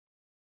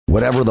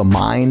Whatever the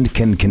mind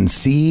can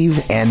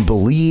conceive and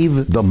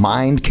believe, the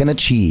mind can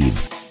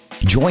achieve.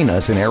 Join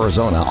us in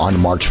Arizona on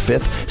March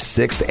 5th,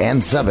 6th, and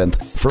 7th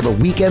for the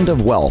Weekend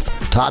of Wealth,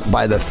 taught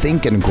by the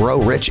Think and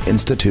Grow Rich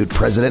Institute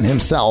president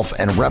himself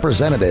and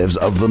representatives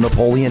of the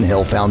Napoleon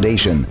Hill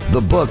Foundation.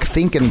 The book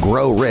Think and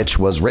Grow Rich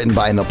was written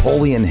by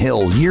Napoleon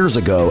Hill years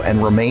ago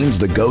and remains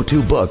the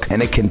go-to book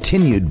and a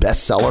continued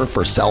bestseller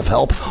for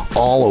self-help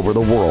all over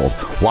the world.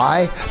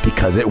 Why?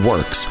 Because it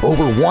works.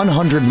 Over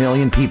 100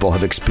 million people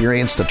have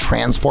experienced the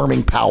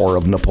transforming power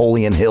of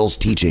Napoleon Hill's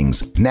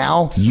teachings.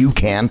 Now you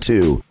can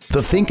too.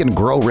 The Think and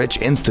Grow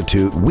Rich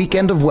Institute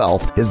Weekend of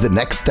Wealth is the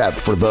next step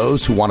for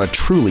those who want to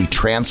truly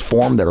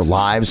transform their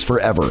lives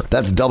forever.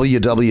 That's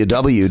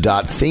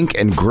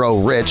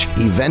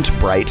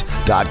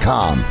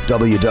www.thinkandgrowricheventbrite.com.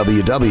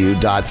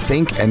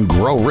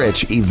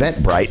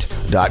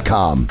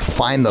 www.thinkandgrowricheventbrite.com.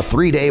 Find the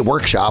 3-day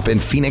workshop in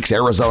Phoenix,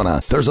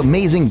 Arizona. There's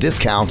amazing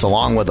discounts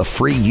along with a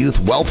free youth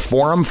wealth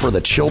forum for the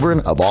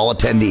children of all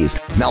attendees.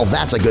 Now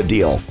that's a good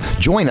deal.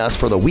 Join us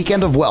for the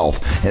Weekend of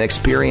Wealth and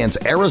experience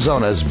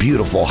Arizona's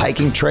beautiful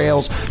hiking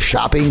trails,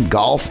 shopping,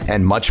 golf,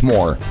 and much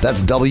more.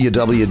 That's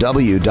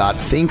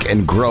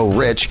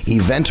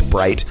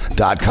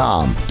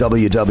www.thinkandgrowricheventbrite.com.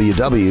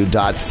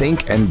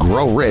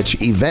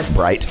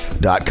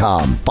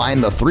 www.thinkandgrowricheventbrite.com.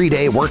 Find the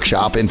 3-day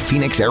workshop in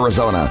Phoenix,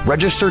 Arizona.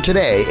 Register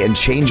today and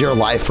change your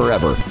life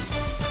forever.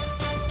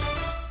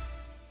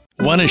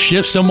 Want to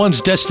shift someone's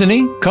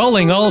destiny?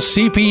 Calling all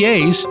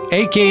CPAs,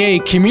 aka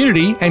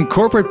community and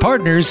corporate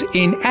partners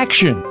in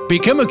action.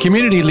 Become a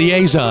community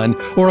liaison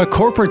or a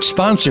corporate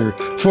sponsor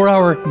for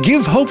our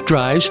Give Hope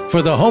drives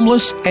for the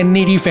homeless and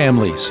needy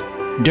families.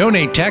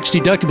 Donate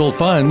tax-deductible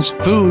funds,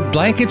 food,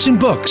 blankets, and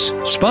books.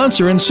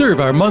 Sponsor and serve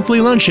our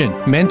monthly luncheon,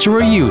 mentor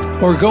a youth,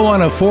 or go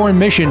on a foreign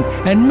mission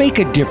and make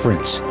a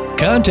difference.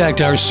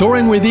 Contact our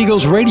Soaring with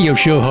Eagles radio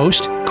show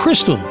host,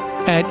 Crystal,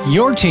 at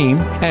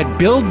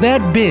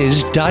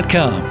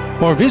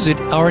yourteam@buildthatbiz.com or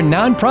visit our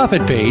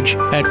nonprofit page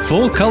at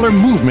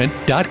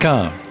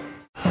fullcolormovement.com.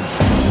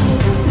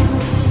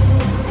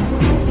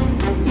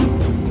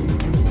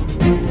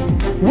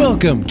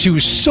 Welcome to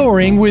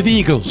Soaring with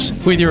Eagles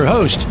with your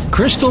host,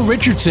 Crystal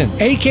Richardson,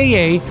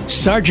 aka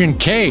Sergeant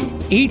K.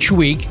 Each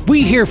week,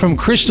 we hear from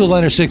Crystal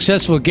and her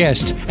successful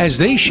guests as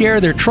they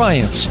share their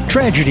triumphs,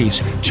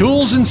 tragedies,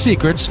 tools, and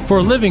secrets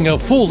for living a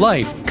full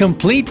life,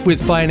 complete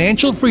with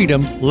financial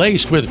freedom,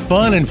 laced with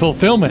fun and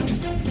fulfillment.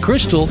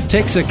 Crystal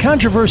takes a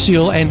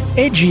controversial and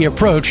edgy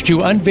approach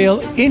to unveil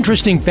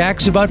interesting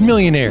facts about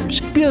millionaires,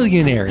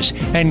 billionaires,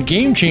 and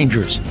game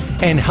changers,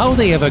 and how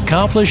they have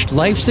accomplished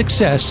life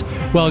success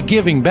while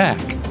giving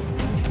back.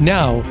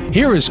 Now,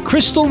 here is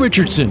Crystal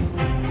Richardson.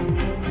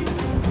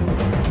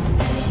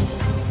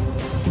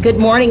 Good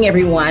morning,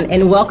 everyone,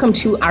 and welcome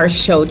to our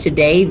show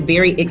today.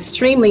 Very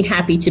extremely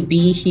happy to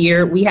be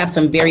here. We have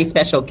some very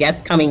special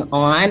guests coming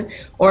on,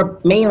 or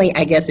mainly,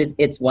 I guess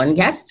it's one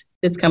guest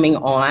that's coming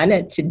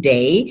on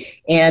today.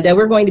 And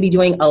we're going to be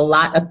doing a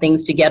lot of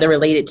things together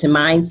related to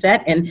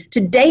mindset. And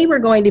today we're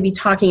going to be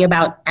talking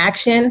about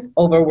action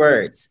over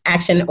words,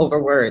 action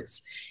over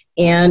words.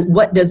 And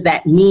what does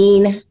that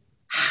mean?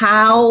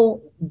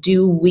 How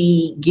do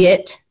we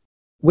get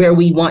where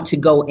we want to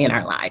go in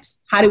our lives?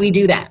 How do we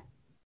do that?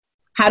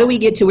 How do we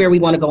get to where we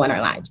want to go in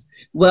our lives?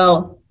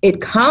 Well, it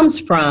comes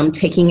from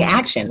taking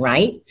action,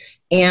 right?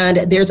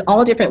 And there's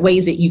all different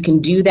ways that you can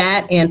do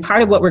that. And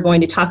part of what we're going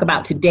to talk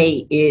about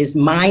today is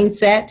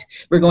mindset.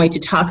 We're going to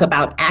talk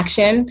about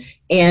action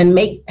and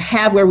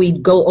have where we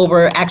go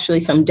over actually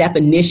some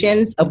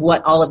definitions of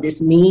what all of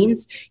this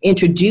means,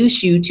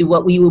 introduce you to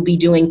what we will be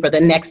doing for the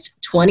next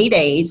 20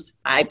 days,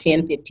 5,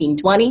 10, 15,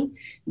 20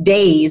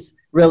 days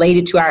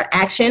related to our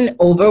Action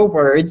Over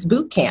Words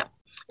Bootcamp.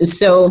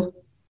 So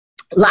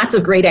lots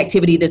of great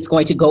activity that's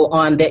going to go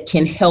on that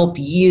can help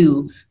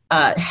you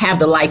have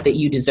the life that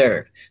you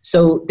deserve.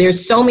 So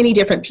there's so many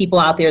different people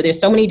out there. There's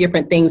so many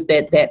different things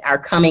that are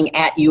coming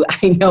at you,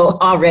 I know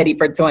already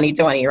for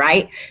 2020,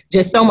 right?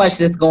 Just so much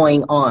that's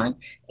going on.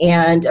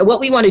 And what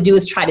we want to do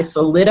is try to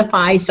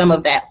solidify some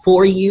of that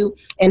for you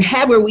and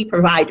have where we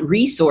provide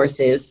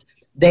resources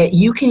that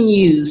you can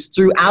use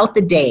throughout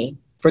the day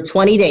for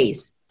 20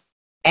 days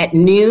at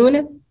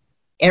noon,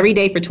 every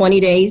day for 20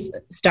 days,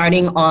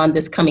 starting on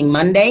this coming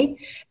Monday,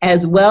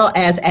 as well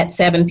as at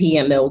 7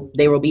 p.m.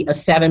 There will be a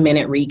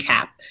 7-minute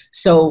recap.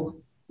 So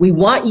we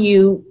want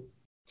you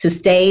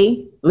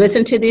to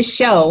listen to this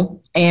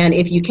show, and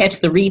if you catch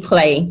the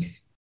replay,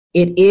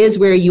 it is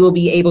where you will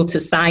be able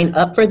to sign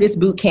up for this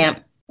boot camp,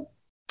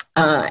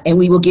 and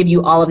we will give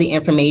you all of the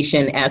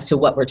information as to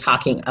what we're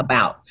talking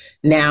about.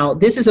 Now,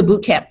 this is a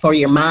boot camp for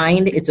your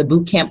mind. It's a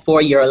boot camp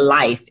for your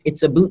life.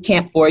 It's a boot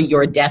camp for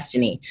your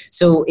destiny.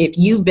 So if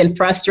you've been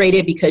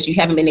frustrated because you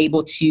haven't been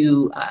able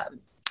to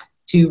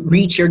to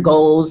reach your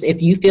goals,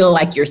 if you feel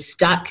like you're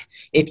stuck,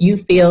 if you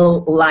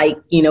feel like,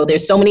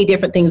 there's so many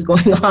different things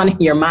going on in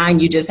your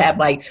mind, you just have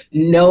like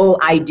no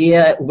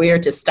idea where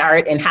to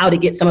start and how to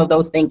get some of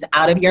those things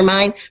out of your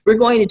mind, we're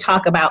going to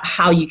talk about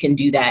how you can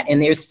do that.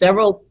 And there's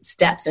several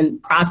steps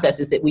and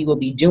processes that we will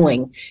be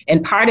doing.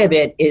 And part of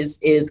it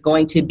is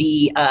going to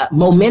be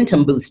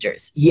momentum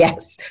boosters.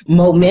 Yes,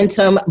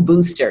 momentum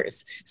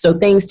boosters. So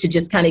things to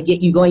just kind of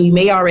get you going. You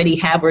may already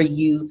have, or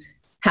you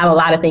have a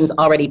lot of things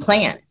already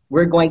planned.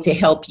 We're going to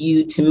help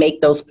you to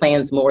make those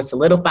plans more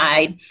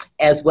solidified,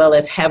 as well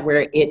as have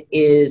where it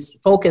is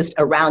focused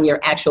around your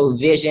actual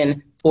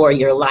vision for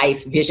your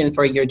life, vision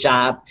for your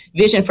job,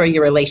 vision for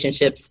your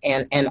relationships,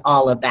 and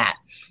all of that.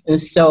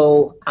 And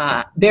so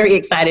very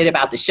excited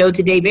about the show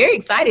today, very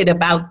excited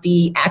about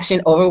the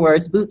Action Over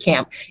Words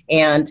Bootcamp.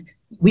 And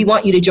we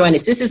want you to join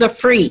us. This is a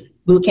free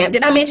bootcamp.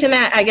 Did I mention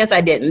that? I guess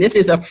I didn't. This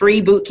is a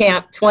free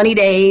bootcamp, 20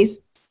 days.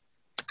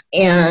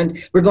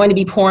 And we're going to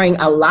be pouring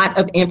a lot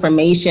of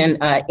information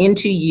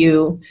into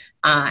you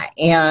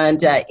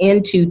and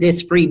into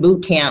this free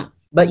boot camp.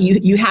 But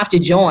you have to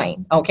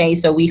join, okay?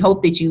 So we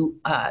hope that you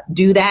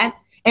do that.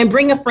 And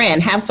bring a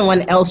friend, have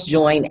someone else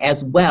join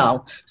as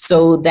well,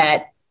 so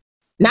that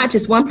not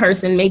just one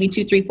person, maybe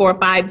 2, 3, 4,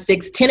 5,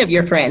 6, 10 of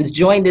your friends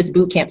join this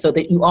boot camp so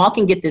that you all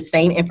can get the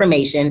same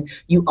information.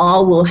 You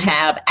all will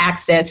have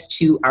access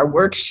to our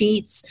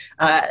worksheets.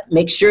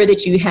 Make sure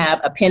that you have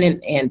a pen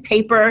and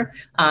paper,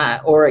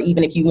 or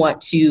even if you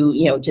want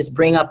to, just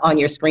bring up on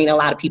your screen. A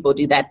lot of people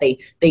do that.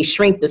 They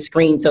shrink the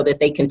screen so that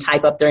they can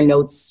type up their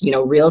notes,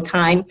 real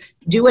time.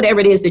 Do whatever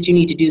it is that you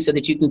need to do so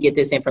that you can get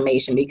this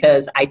information,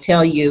 because I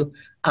tell you,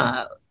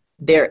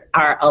 there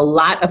are a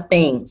lot of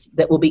things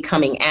that will be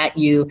coming at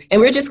you,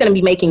 and we're just going to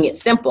be making it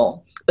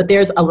simple. But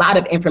there's a lot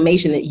of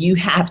information that you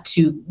have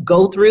to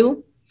go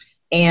through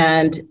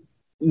and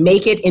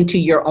make it into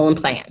your own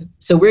plan.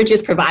 So we're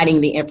just providing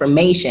the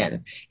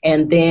information,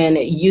 and then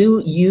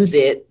you use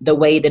it the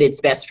way that it's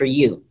best for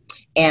you.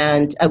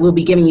 And we'll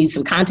be giving you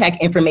some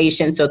contact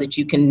information so that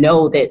you can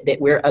know that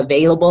we're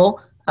available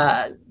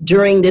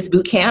during this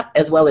boot camp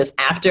as well as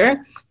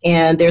after.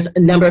 And there's a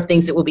number of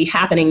things that will be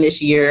happening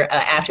this year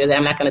after that.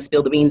 I'm not going to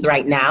spill the beans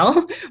right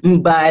now,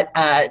 but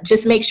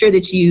just make sure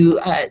that you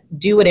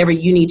do whatever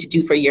you need to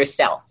do for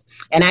yourself.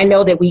 And I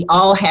know that we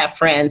all have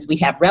friends, we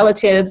have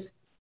relatives,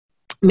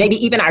 maybe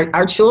even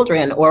our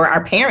children or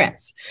our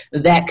parents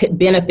that could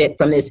benefit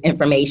from this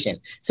information.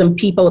 Some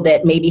people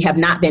that maybe have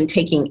not been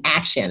taking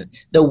action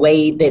the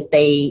way that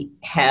they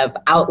have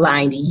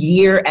outlined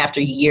year after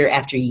year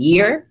after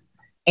year.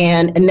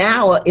 And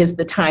now is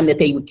the time that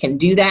they can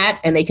do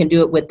that, and they can do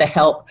it with the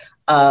help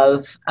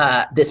of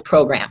this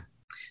program.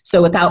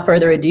 So without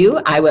further ado,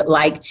 I would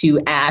like to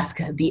ask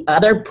the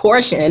other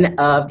portion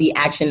of the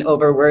Action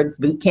Over Words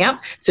Bootcamp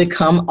to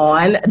come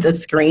on the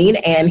screen.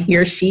 And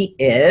here she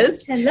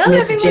is,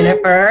 Miss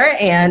Jennifer.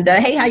 And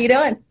hey, how you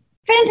doing?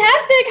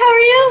 Fantastic. How are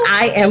you?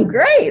 I am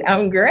great.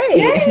 I'm great.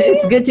 Yay.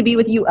 It's good to be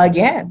with you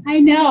again. I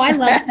know. I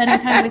love spending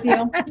time with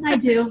you. I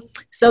do.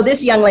 So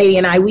this young lady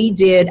and I, we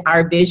did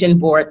our vision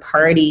board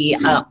party.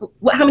 How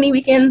many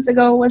weekends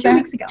ago was that? 2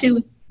 weeks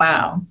ago.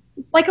 Wow.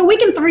 Like a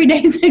week and 3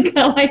 days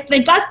ago, I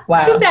think.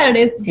 Wow. 2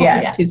 Saturdays before.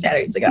 Yeah, 2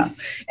 Saturdays ago.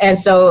 And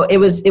so it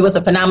was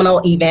a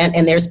phenomenal event,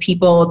 and there's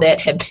people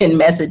that have been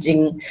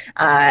messaging,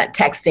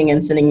 texting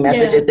and sending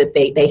messages that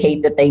they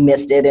hate that they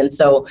missed it. And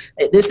so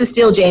this is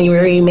still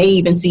January. You may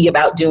even see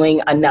about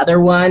doing another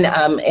one.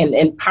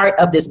 And part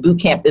of this boot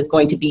camp is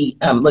going to be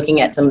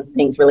looking at some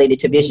things related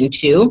to Vision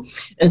 2.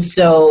 And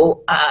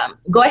so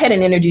go ahead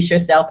and introduce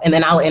yourself, and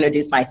then I'll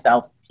introduce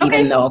myself,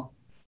 even though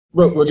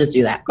we'll just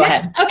do that. Go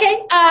ahead. Okay.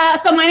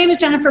 So my name is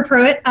Jennifer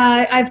Pruitt.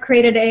 I've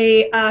created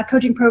a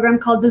coaching program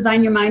called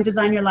Design Your Mind,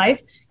 Design Your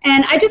Life.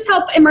 And I just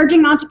help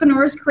emerging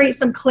entrepreneurs create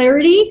some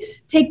clarity,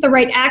 take the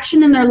right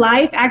action in their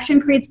life. Action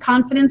creates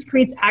confidence,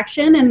 creates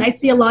action. And I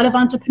see a lot of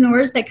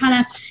entrepreneurs that kind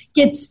of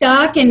get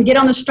stuck and get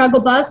on the struggle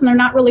bus, and they're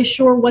not really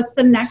sure what's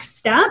the next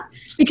step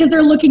because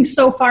they're looking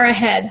so far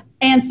ahead.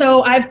 And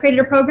so I've created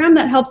a program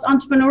that helps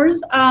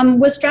entrepreneurs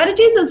with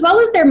strategies as well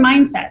as their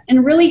mindset,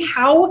 and really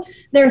how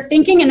they're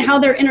thinking and how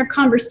their inner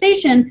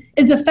conversation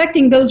is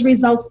affecting those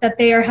results that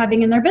they are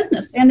having in their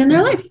business and in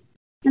their life.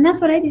 And that's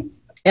what I do.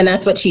 And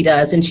that's what she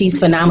does, and she's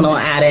phenomenal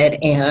at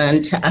it.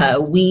 And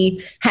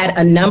we had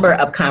a number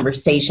of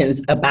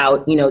conversations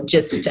about,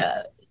 just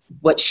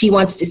what she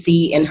wants to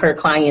see in her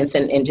clients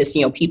and just,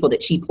 people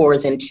that she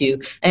pours into,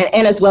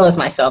 and as well as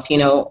myself,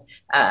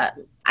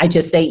 I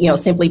just say,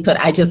 simply put,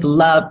 I just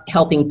love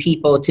helping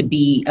people to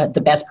be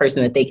the best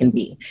person that they can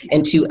be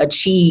and to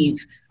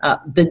achieve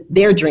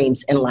their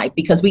dreams in life,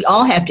 because we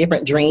all have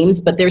different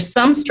dreams, but there's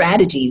some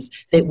strategies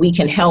that we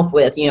can help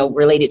with,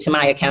 related to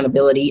my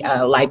accountability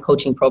life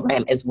coaching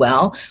program as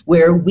well,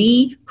 where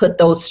we put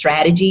those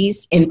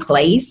strategies in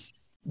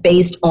place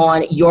based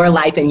on your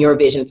life and your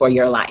vision for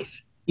your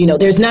life.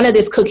 there's none of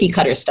this cookie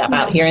cutter stuff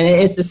out here. And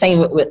it's the same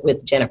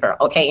with Jennifer,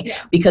 okay?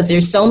 Yeah. Because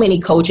there's so many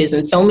coaches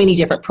and so many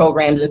different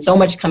programs and so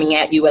much coming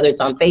at you, whether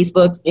it's on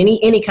Facebook,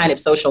 any kind of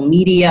social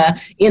media,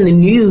 in the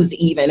news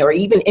even, or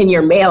even in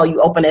your mail,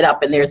 you open it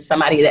up and there's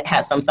somebody that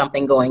has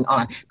something going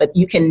on. But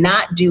you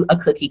cannot do a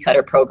cookie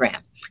cutter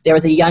program. There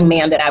was a young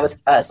man that I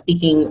was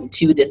speaking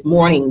to this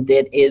morning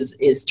that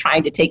is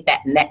trying to take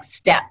that next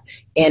step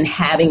in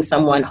having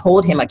someone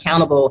hold him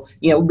accountable,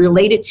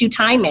 related to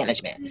time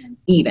management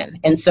even.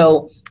 And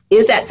so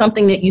is that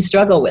something that you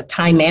struggle with,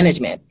 time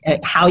management,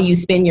 how you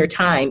spend your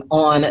time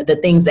on the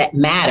things that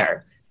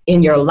matter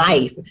in your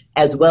life,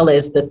 as well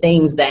as the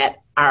things that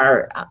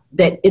are,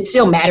 that it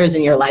still matters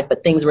in your life,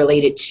 but things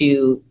related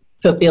to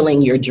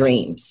fulfilling your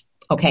dreams?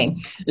 Okay.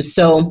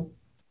 So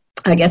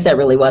I guess that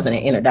really wasn't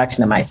an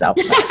introduction to myself,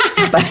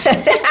 but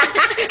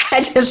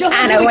I just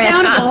kind of went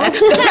on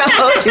to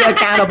hold you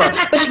accountable.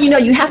 But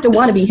you have to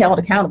want to be held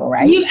accountable,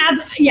 right?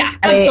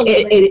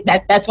 Absolutely.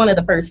 That's one of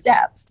the first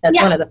steps. That's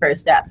one of the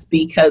first steps,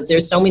 because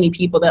there's so many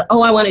people that,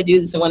 I want to do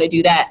this, I want to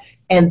do that.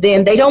 And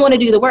then they don't want to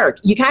do the work.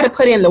 You got to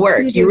put in the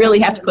work. You really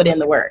have to put in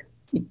the work.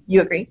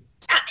 You agree?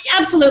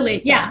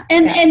 Absolutely. Yeah.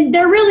 And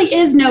there really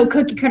is no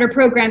cookie cutter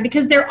program,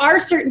 because there are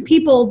certain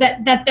people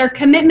that their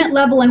commitment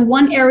level in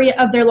one area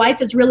of their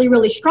life is really,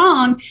 really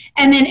strong.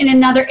 And then in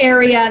another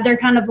area, they're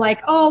kind of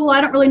like,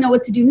 I don't really know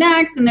what to do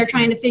next. And they're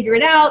trying to figure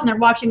it out. And they're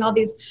watching all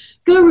these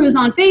gurus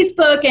on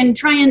Facebook and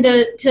trying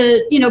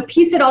to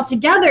piece it all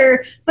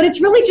together. But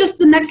it's really just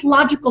the next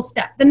logical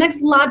step,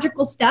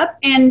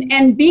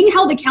 and being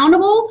held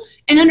accountable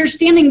and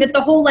understanding that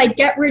the whole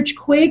get rich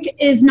quick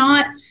is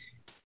not,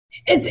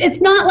 it's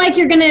not like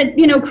you're going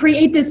to,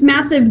 create this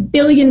massive $1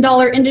 billion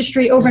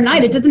industry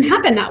overnight. It doesn't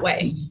happen that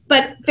way.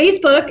 But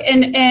Facebook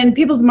and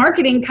people's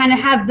marketing kind of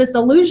have this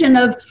illusion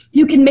of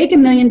you can make $1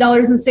 million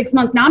in 6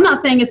 months. Now, I'm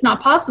not saying it's not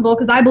possible,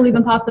 because I believe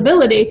in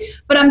possibility,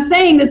 but I'm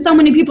saying that so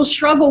many people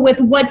struggle with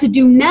what to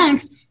do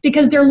next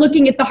because they're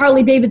looking at the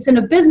Harley Davidson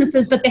of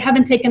businesses, but they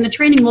haven't taken the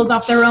training wheels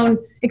off their own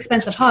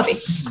expensive hobby.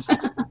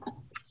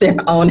 Their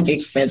own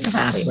expensive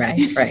hobby.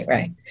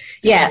 Right.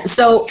 Yeah.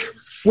 So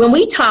when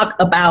we talk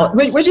about,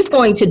 we're just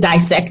going to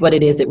dissect what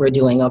it is that we're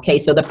doing, okay?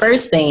 So the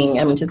first thing,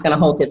 I'm just going to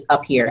hold this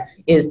up here,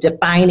 is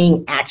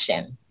defining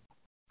action.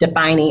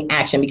 Defining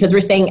action, because we're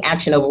saying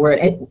action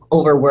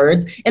over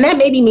words, and that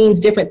maybe means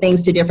different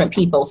things to different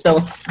people.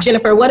 So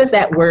Jennifer, what does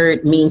that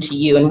word mean to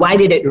you, and why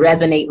did it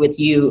resonate with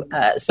you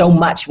so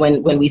much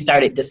when we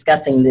started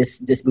discussing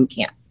this boot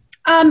camp?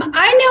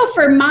 I know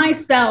for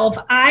myself,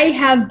 I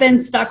have been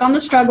stuck on the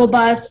struggle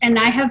bus, and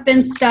I have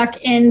been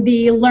stuck in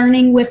the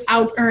learning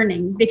without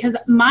earning, because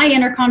my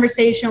inner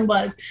conversation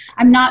was,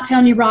 I'm not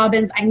Tony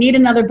Robbins. I need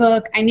another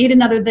book. I need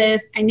another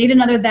this. I need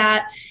another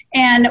that.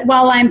 And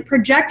while I'm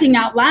projecting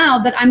out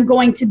loud that I'm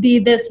going to be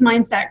this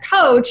mindset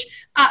coach,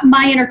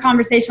 my inner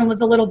conversation was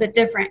a little bit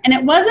different. And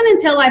it wasn't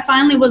until I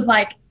finally was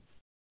like,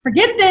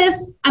 forget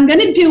this, I'm going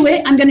to do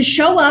it, I'm going to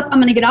show up, I'm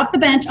going to get off the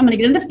bench, I'm going to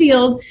get in the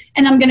field,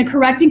 and I'm going to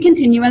correct and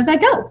continue as I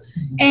go.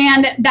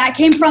 And that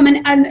came from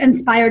an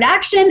inspired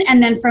action,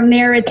 and then from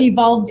there it's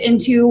evolved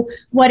into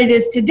what it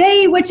is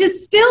today, which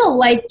is still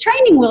like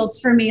training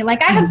wheels for me.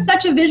 Like I have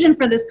such a vision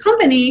for this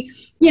company,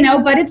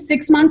 but it's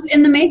 6 months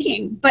in the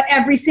making. But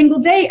every single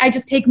day I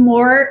just take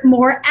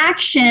more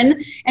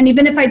action, and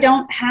even if I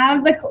don't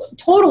have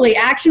totally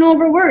action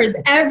over words,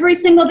 every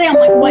single day I'm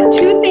like, what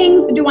 2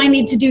 things do I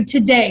need to do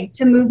today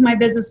to move my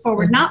business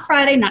forward? Not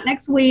Friday, not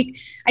next week.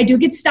 I do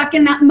get stuck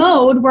in that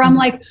mode where I'm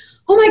like,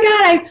 oh my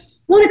God, I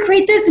want to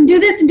create this and do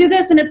this and do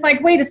this. And it's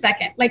like, wait a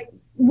second, like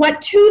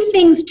what 2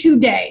 things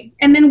today?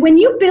 And then when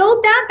you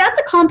build that, that's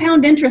a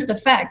compound interest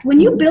effect. When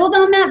you build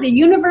on that, the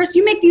universe,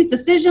 you make these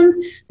decisions,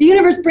 the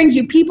universe brings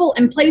you people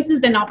and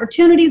places and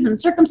opportunities and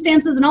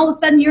circumstances. And all of a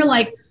sudden you're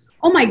like,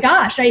 oh my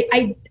gosh, I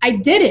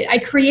did it. I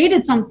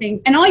created something.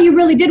 And all you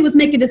really did was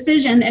make a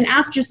decision and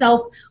ask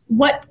yourself,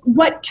 what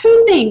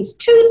 2 things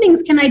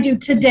can I do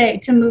today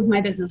to move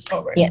my business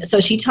forward? Yeah. So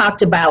she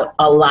talked about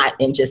a lot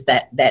in just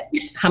that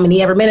how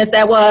many ever minutes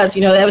that was,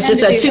 that was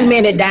just a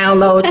 2-minute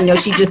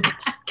download. She just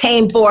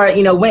came for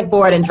it, went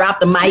for it and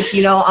dropped the mic,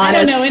 on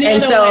us.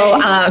 And so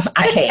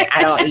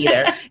I don't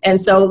either. And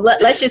so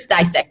let's just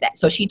dissect that.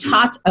 So she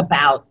talked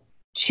about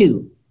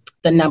 2,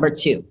 the number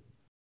 2.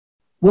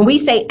 When we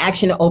say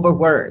action over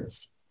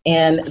words,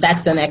 and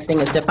that's the next thing,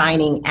 is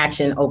defining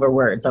action over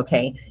words,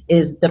 okay,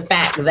 is the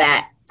fact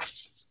that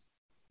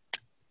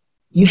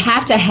you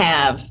have to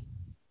have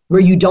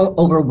where you don't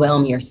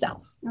overwhelm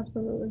yourself.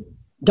 Absolutely.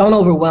 Don't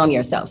overwhelm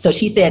yourself. So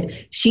she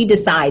said she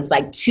decides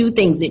like 2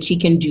 things that she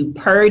can do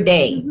per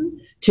day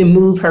to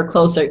move her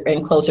closer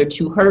and closer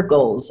to her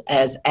goals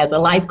as a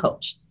life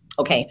coach.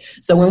 Okay.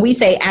 So when we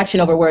say action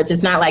over words,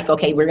 it's not like,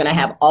 okay, we're going to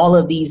have all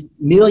of these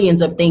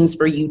millions of things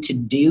for you to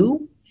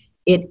do.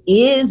 It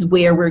is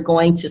where we're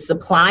going to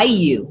supply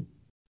you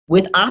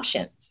with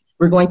options.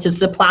 We're going to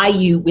supply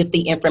you with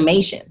the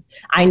information.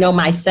 I know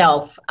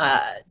myself,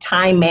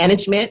 time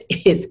management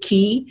is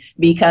key,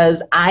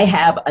 because I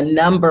have a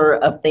number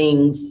of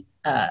things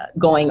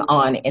going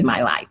on in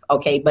my life.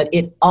 Okay. But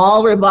it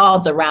all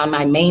revolves around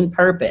my main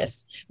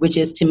purpose, which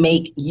is to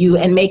make you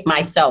and make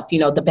myself,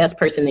 the best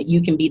person that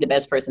you can be, the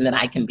best person that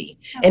I can be.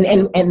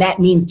 And that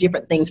means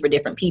different things for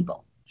different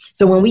people.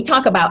 So when we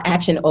talk about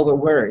action over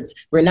words,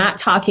 we're not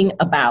talking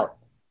about,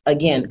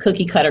 again,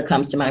 cookie cutter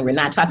comes to mind. We're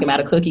not talking about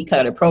a cookie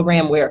cutter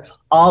program where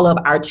all of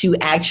our 2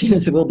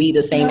 actions will be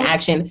the same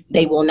action.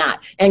 They will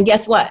not. And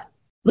guess what?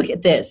 Look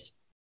at this.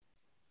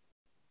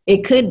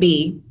 It could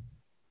be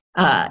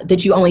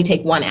that you only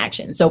take 1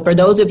 action. So for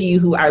those of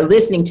you who are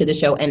listening to the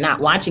show and not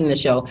watching the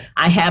show,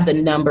 I have the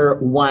number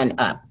 1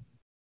 up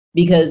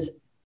because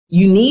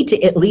you need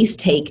to at least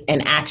take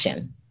an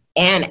action.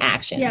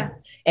 Yeah.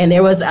 And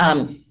there was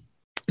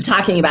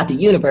talking about the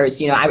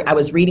universe. I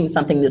was reading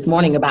something this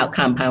morning about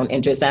compound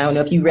interest. I don't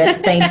know if you read the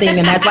same thing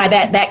and that's why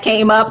that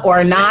came up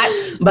or not.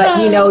 But,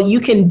 you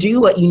can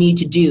do what you need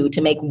to do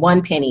to make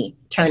 1 penny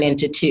turn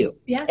into 2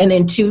 and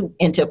then 2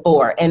 into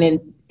 4. And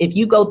then if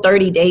you go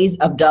 30 days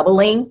of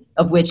doubling,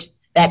 of which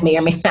that may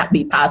or may not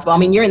be possible. I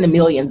mean, you're in the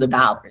millions of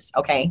dollars.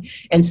 Okay.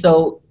 And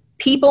so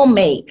people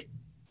make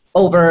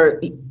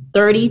over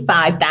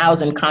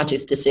 35,000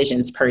 conscious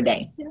decisions per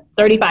day,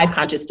 35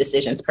 conscious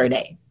decisions per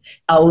day.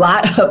 A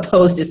lot of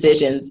those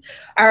decisions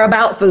are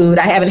about food.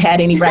 I haven't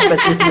had any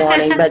breakfast this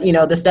morning, but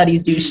the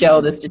studies do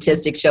show, the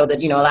statistics show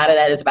that, a lot of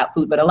that is about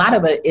food, but a lot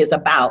of it is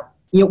about,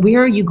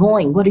 where are you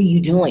going? What are you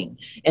doing?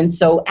 And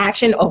so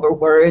action over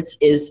words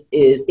is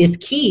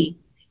key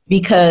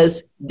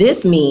because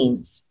this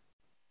means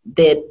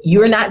that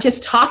you're not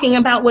just talking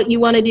about what you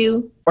want to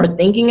do or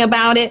thinking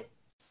about it,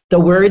 the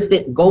words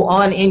that go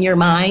on in your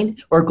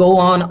mind or go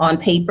on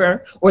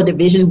paper or the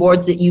vision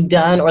boards that you've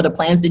done or the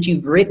plans that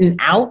you've written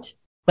out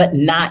but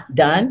not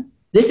done.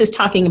 This is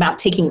talking about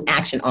taking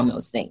action on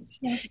those things.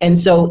 Yeah. And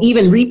so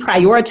even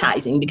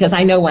reprioritizing, because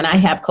I know when I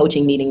have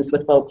coaching meetings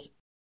with folks,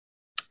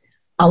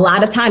 a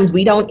lot of times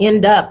we don't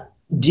end up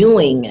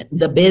doing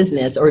the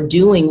business or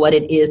doing what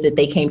it is that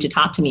they came to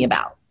talk to me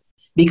about.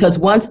 Because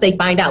once they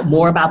find out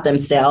more about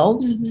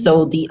themselves,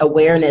 so the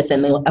awareness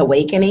and the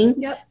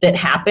awakening that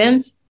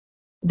happens,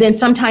 then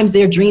sometimes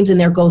their dreams and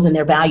their goals and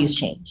their values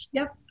change.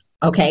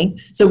 Okay.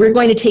 So we're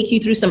going to take you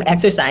through some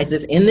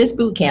exercises in this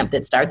boot camp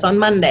that starts on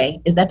Monday.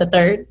 Is that the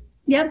 3rd?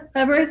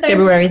 February 3rd.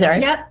 February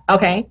 3rd?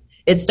 Okay.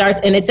 It starts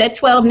and it's at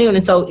 12 noon.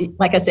 And so,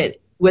 like I said,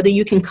 whether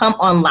you can come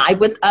on live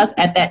with us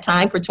at that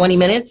time for 20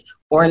 minutes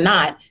or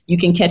not, you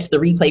can catch the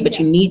replay, but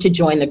you need to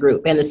join the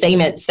group. And the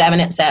same at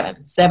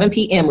 7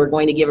 p.m. We're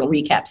going to give a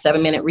recap,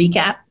 7-minute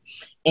recap.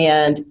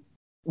 And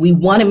we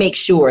want to make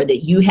sure that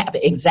you have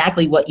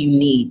exactly what you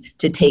need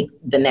to take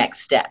the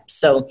next step.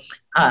 So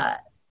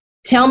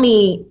tell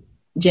me,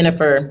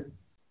 Jennifer,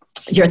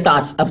 your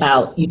thoughts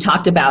about, you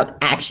talked about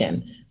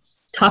action.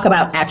 Talk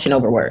about action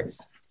over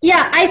words.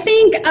 Yeah, I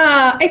think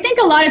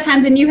a lot of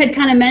times, and you had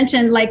kind of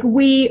mentioned, like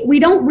we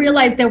don't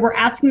realize that we're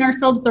asking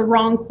ourselves the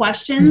wrong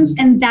questions,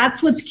 and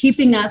that's what's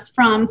keeping us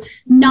from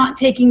not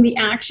taking the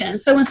action.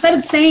 So instead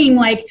of saying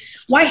like,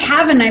 why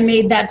haven't I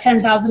made that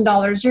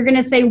 $10,000? You're going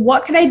to say,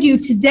 what could I do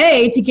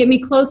today to get me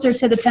closer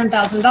to the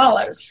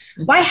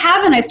 $10,000? Why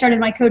haven't I started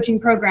my coaching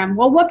program?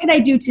 Well, what could I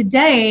do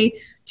today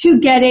to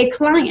get a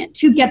client,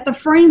 to get the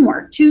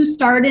framework, to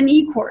start an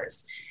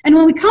e-course? And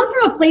when we come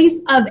from a place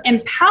of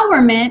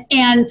empowerment,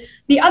 and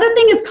the other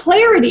thing is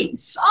clarity.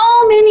 So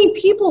many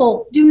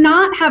people do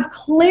not have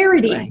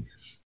clarity. Right.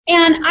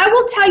 And I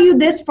will tell you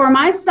this for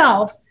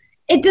myself,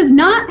 it does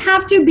not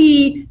have to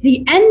be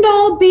the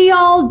end-all,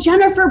 be-all.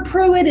 Jennifer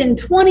Pruitt in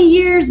 20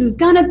 years is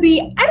going to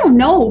be, I don't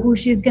know who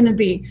she's going to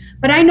be,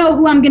 but I know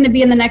who I'm going to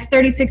be in the next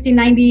 30, 60,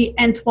 90,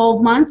 and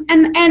 12 months.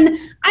 And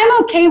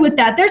I'm okay with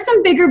that. There's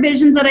some bigger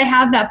visions that I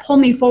have that pull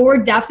me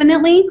forward,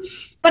 definitely.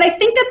 But I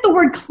think that the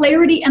word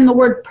clarity and the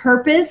word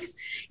purpose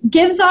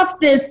gives off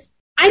this,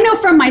 I know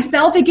from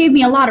myself, it gave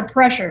me a lot of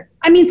pressure.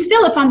 I mean,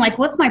 still, if I'm like,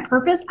 what's my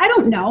purpose? I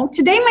don't know.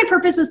 Today, my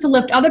purpose is to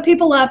lift other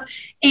people up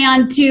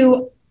and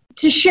to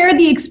share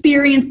the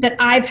experience that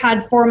I've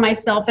had for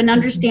myself and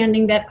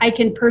understanding that I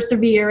can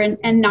persevere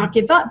and not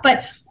give up.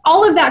 But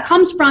all of that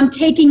comes from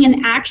taking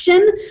an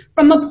action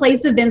from a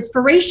place of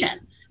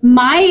inspiration.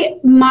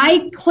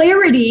 My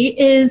clarity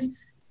is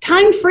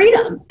time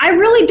freedom. I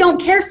really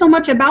don't care so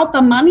much about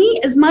the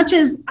money as much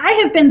as I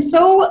have been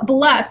so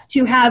blessed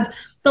to have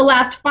the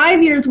last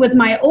 5 years with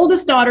my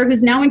oldest daughter,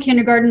 who's now in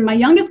kindergarten. My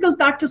youngest goes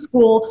back to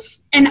school,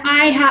 and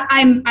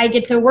I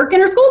get to work in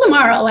her school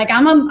tomorrow. Like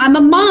I'm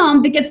a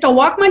mom that gets to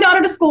walk my daughter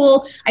to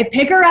school. I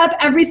pick her up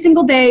every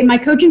single day. My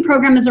coaching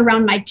program is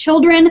around my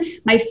children,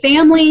 my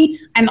family.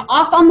 I'm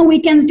off on the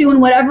weekends doing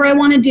whatever I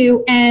want to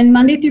do. And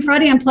Monday through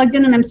Friday, I'm plugged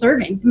in and I'm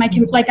serving.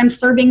 I'm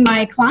serving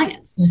my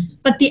clients. Mm-hmm.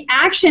 But the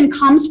action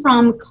comes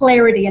from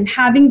clarity and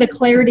having the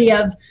clarity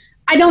of,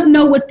 I don't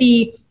know what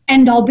the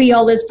end all be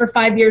all is for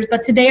 5 years,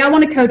 but today I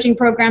want a coaching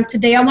program.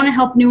 Today I want to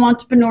help new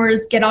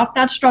entrepreneurs get off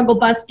that struggle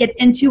bus, get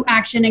into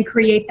action, and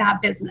create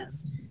that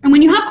business. And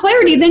when you have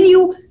clarity, then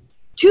you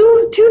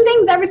two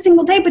things every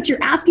single day, but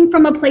you're asking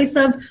from a place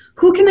of,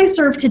 who can I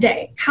serve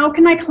today? How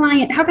can I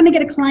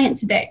get a client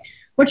today?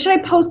 What should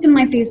I post in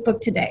my Facebook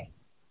today?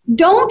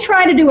 Don't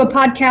try to do a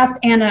podcast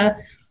and a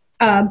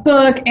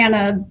book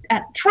and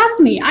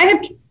trust me, I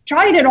have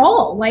tried it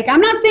all. Like,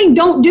 I'm not saying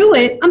don't do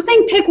it. I'm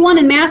saying pick one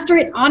and master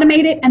it,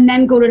 automate it, and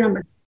then go to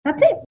number 2.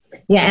 That's it.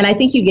 Yeah, and I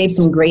think you gave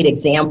some great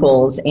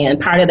examples, and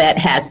part of that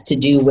has to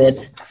do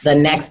with the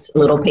next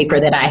little paper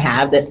that I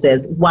have that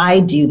says,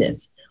 why do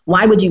this?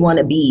 Why would you want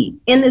to be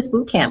in this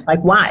boot camp?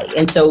 Like, why?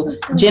 And so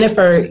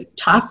Jennifer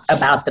talked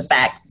about the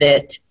fact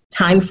that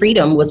time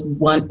freedom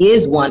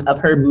is one of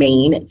her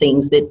main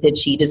things that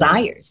she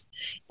desires.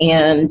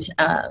 And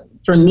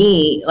for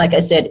me, like I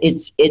said,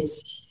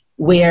 it's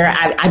where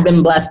I've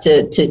been blessed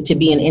to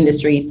be in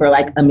industry for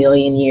like a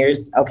million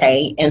years.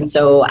 Okay. And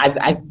so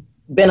I've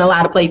been a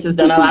lot of places,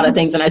 done a lot of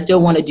things, and I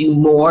still want to do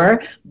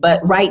more. But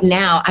right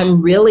now,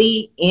 I'm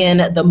really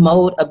in the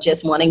mode of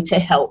just wanting to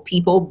help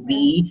people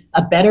be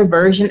a better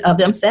version of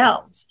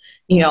themselves,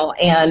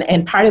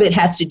 and part of it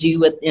has to do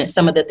with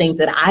some of the things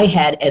that I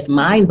had as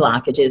mind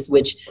blockages,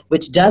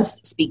 which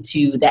does speak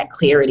to that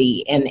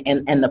clarity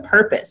and the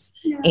purpose,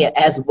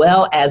 as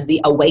well as the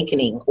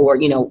awakening, or,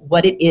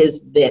 what it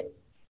is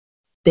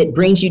that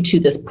brings you to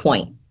this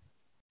point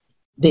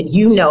that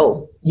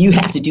you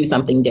have to do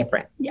something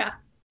different. Yeah.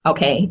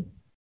 Okay.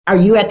 Are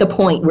you at the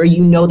point where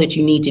you know that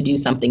you need to do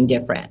something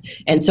different?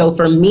 And so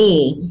for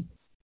me,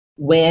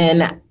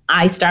 when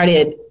I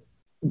started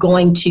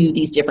going to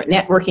these different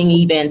networking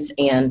events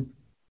and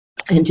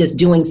just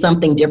doing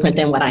something different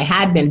than what I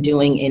had been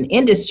doing in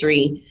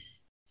industry,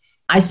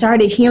 I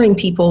started hearing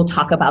people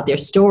talk about their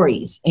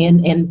stories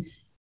and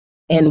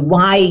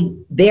why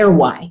their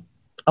why.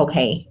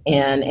 Okay.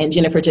 And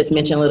Jennifer just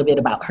mentioned a little bit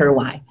about her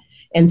why.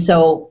 And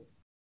so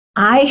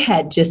I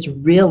had just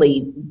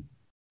really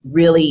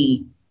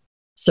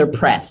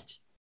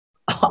suppressed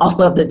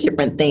all of the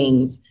different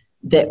things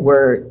that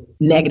were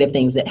negative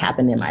things that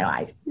happened in my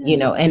life,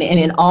 and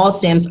it all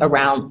stems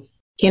around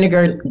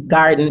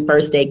kindergarten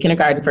first day,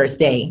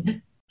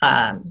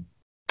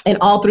 and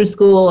all through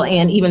school,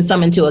 and even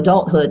some into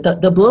adulthood,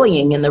 the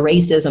bullying and the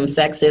racism,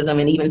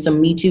 sexism, and even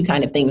some Me Too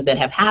kind of things that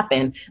have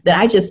happened that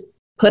I just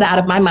put out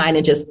of my mind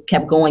and just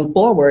kept going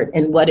forward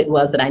in what it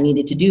was that I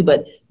needed to do.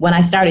 But when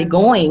I started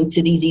going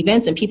to these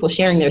events and people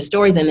sharing their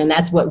stories, and then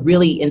that's what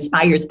really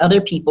inspires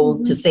other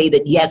people to say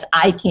that, yes,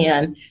 I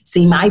can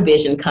see my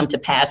vision come to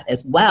pass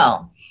as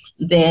well,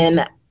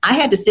 then I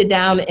had to sit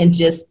down and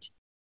just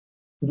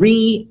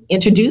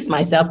reintroduce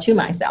myself to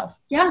myself.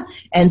 Yeah.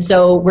 And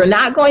so we're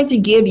not going to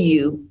give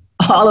you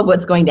all of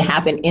what's going to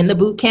happen in the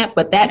boot camp,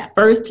 but that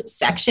first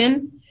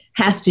section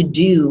has to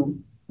do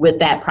with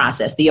that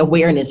process, the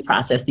awareness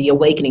process, the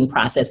awakening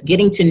process,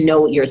 getting to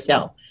know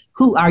yourself.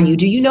 Who are you?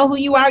 Do you know who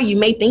you are? You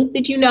may think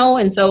that you know.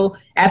 And so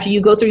after you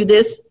go through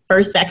this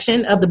first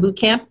section of the boot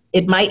camp,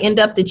 it might end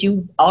up that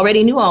you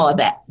already knew all of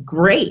that.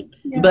 Great.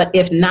 Yeah. But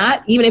if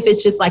not, even if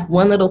it's just like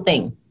one little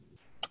thing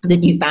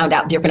that you found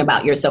out different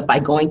about yourself by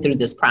going through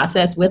this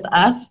process with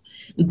us,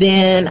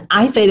 then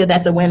I say that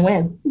that's a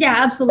win-win. Yeah,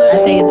 absolutely. I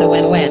say it's a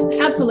win-win.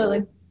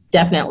 Absolutely.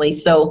 Definitely.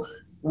 So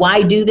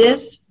why do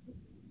this?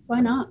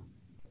 Why not?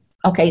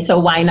 Okay, so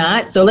why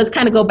not? So let's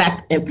kind of go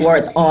back and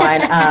forth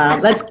on,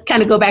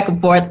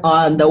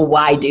 the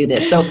why do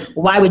this. So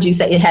why would you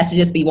say it has to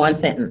just be one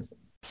sentence?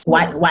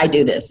 Why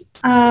do this?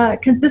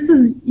 Because this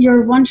is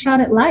your one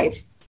shot at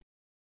life.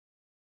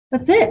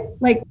 That's it.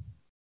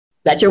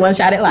 That's your one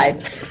shot at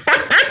life.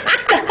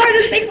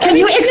 Can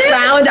you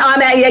expound on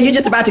that? Yeah, you're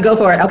just about to go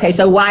for it. Okay,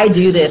 so why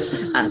do this?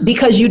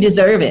 Because you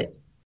deserve it.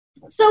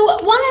 So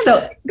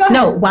go ahead.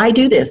 No, why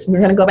do this? We're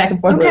going to go back and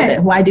forth a little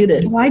bit. Why do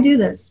this? Why do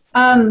this?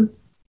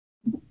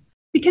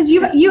 Because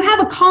you have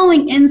a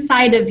calling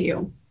inside of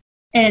you,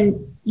 and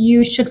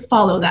you should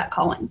follow that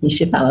calling. You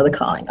should follow the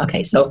calling.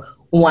 Okay, so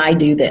why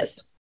do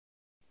this?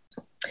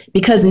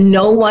 Because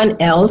no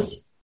one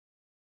else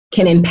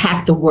can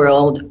impact the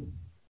world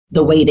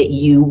the way that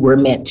you were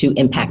meant to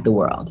impact the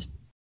world.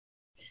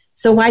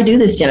 So why do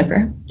this,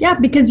 Jennifer? Yeah,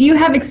 because you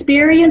have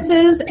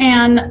experiences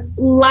and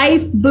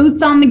life,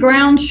 boots on the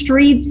ground,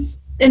 streets,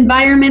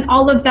 environment,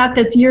 all of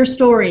that's your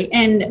story.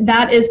 And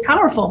that is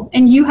powerful.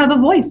 And you have a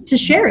voice to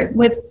share it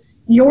with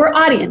your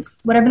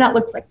audience, whatever that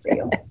looks like for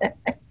you.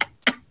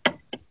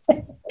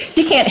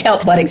 She can't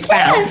help but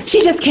expound. Yes.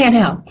 She just can't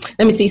help.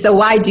 Let me see. So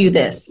why do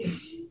this?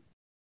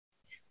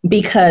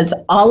 Because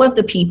all of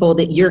the people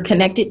that you're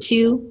connected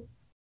to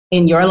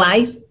in your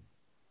life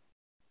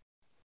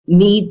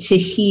need to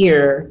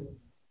hear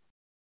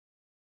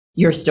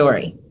your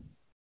story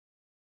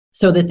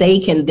so that they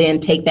can then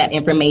take that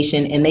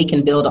information and they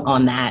can build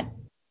on that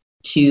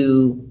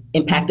to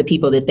impact the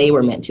people that they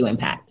were meant to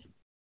impact.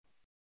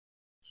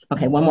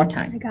 Okay, one more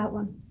time. I got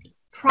one.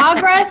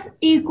 Progress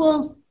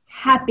equals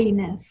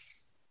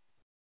happiness.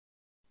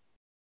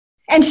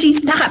 And she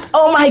stopped.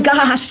 Oh my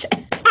gosh.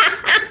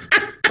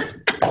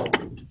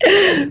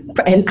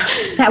 And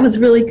that was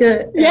really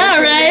good. Yeah,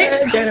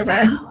 right? Good,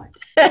 Jennifer.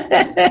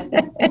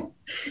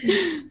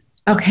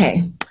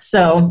 Okay,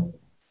 so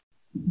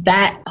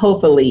that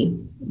hopefully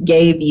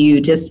gave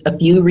you just a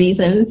few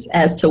reasons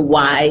as to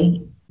why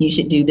You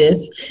should do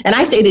this. And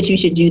I say that you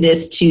should do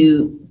this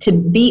to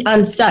be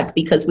unstuck,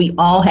 because we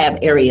all have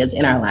areas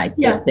in our life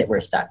that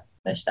we're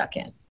stuck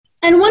in.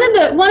 And one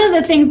of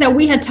the things that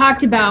we had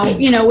talked about,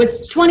 you know,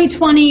 it's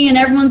 2020 and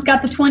everyone's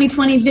got the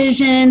 2020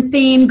 vision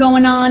theme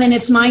going on, and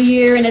it's my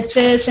year and it's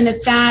this and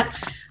it's that.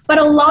 But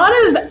a lot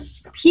of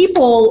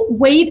people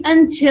wait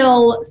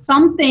until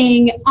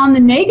something on the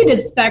negative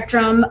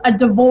spectrum, a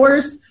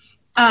divorce,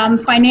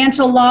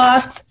 financial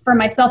loss. For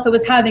myself, it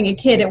was having a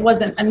kid. It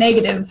wasn't a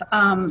negative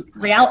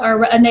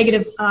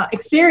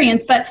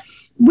experience, but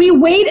we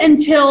wait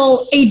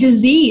until a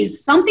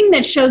disease, something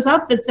that shows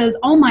up that says,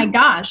 oh my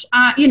gosh,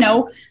 you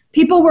know,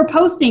 people were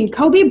posting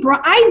Kobe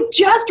Bryant. I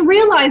just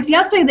realized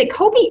yesterday that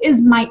Kobe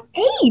is my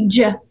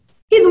age.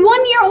 He's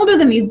 1 year older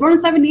than me. He's born in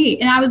 78.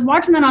 And I was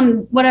watching that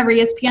on whatever,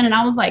 ESPN, and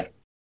I was like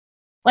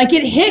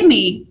it hit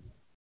me.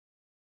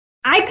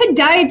 I could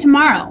die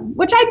tomorrow,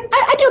 which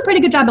I do a pretty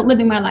good job at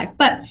living my life.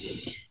 But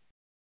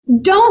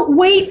don't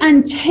wait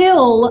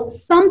until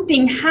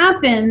something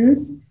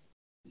happens.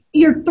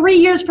 You're 3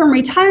 years from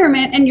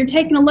retirement and you're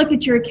taking a look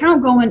at your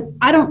account going,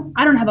 I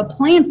don't have a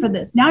plan for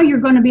this. Now you're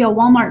going to be a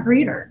Walmart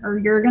greeter, or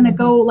you're going to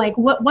go like,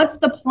 what's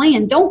the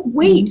plan? Don't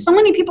wait. So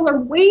many people are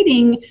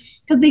waiting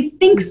because they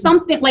think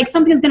something's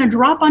going to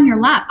drop on your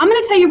lap. I'm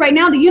going to tell you right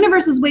now, the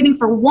universe is waiting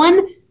for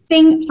one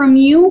thing from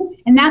you,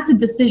 and that's a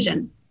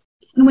decision.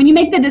 And when you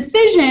make the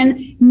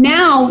decision,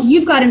 now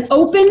you've got an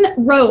open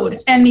road,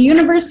 and the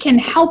universe can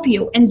help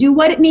you and do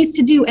what it needs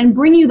to do and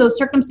bring you those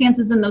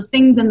circumstances and those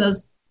things and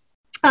those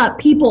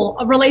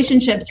people,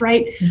 relationships,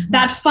 right? Mm-hmm.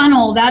 That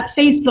funnel, that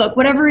Facebook,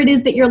 whatever it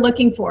is that you're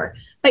looking for.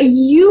 But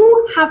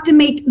you have to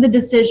make the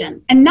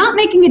decision. And not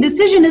making a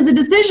decision is a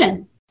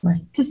decision.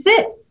 Right. To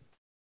sit.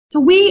 So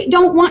we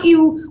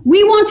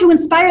want to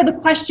inspire the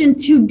question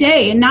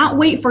today and not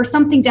wait for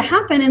something to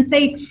happen and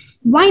say,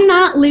 why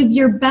not live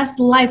your best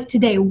life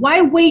today?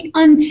 Why wait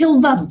until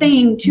the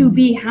thing to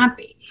be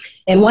happy?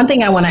 And one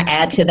thing I want to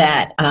add to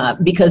that,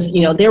 because,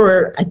 you know, there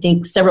were, I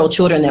think, several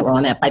children that were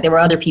on that flight. There were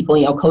other people,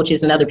 you know,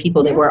 coaches and other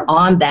people that were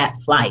on that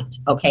flight.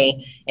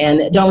 Okay.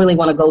 And don't really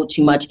want to go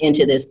too much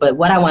into this. But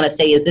what I want to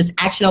say is this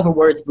Action Over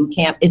Words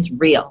Bootcamp, it's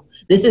real.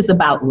 This is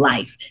about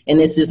life. And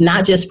this is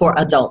not just for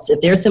adults. If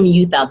there's some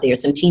youth out there,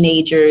 some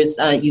teenagers,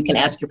 you can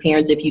ask your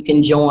parents if you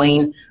can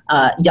join,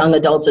 young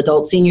adults,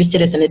 senior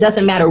citizen. It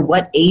doesn't matter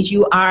what age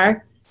you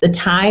are. The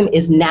time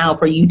is now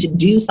for you to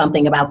do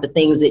something about the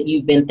things that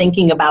you've been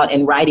thinking about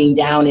and writing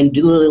down and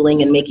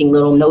doodling and making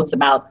little notes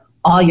about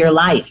all your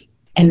life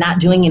and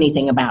not doing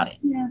anything about it.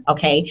 Yeah.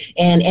 Okay.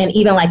 And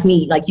even like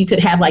me, like you could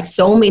have like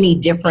so many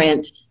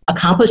different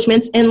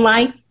accomplishments in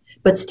life,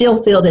 but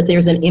still feel that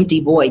there's an empty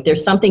void.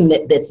 There's something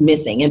that's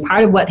missing. And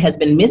part of what has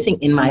been missing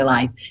in my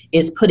life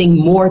is putting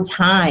more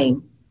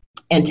time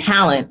and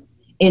talent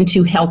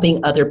into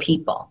helping other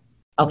people.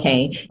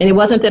 Okay. And it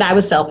wasn't that I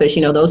was selfish.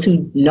 You know, those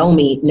who know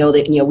me know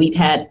that, you know, we've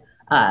had,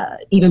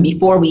 even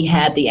before we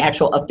had the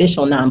actual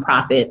official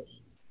nonprofit,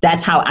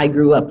 that's how I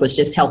grew up, was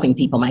just helping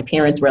people. My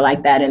parents were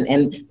like that.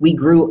 And we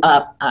grew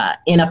up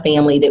in a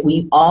family that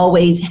we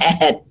always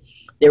had.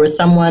 There was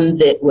someone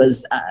that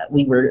was,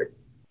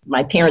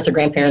 my parents or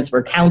grandparents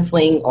were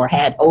counseling or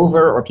had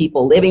over, or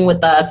people living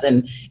with us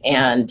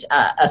and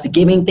us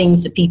giving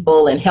things to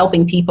people and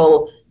helping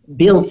people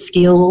build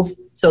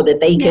skills so that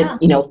they could,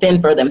 you know, fend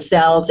for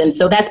themselves. And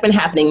so that's been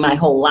happening my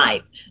whole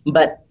life.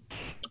 But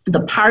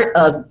the part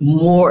of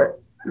more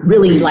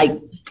really like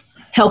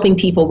helping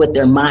people with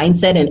their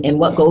mindset and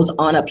what goes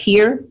on up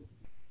here,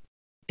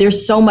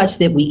 there's so much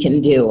that we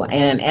can do.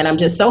 And I'm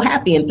just so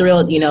happy and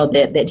thrilled, you know,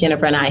 that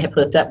Jennifer and I have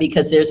hooked up,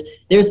 because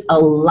there's a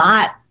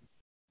lot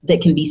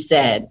that can be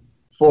said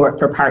for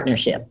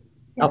partnership.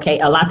 Okay,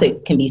 a lot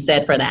that can be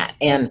said for that,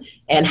 and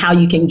how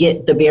you can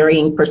get the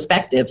varying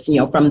perspectives, you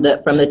know, from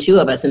the two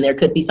of us. And there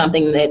could be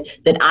something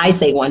that I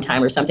say one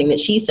time or something that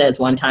she says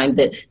one time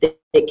that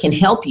can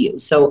help you.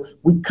 So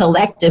we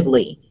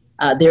collectively,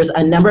 there's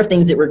a number of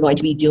things that we're going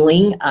to be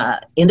doing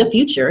in the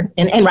future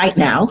and right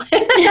now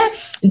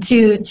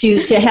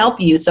to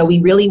help you. So we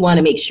really want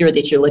to make sure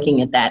that you're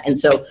looking at that. And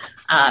so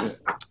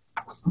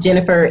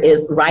Jennifer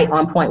is right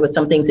on point with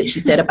some things that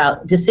she said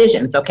about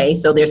decisions. Okay,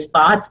 so there's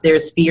thoughts,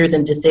 there's fears,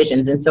 and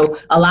decisions. And so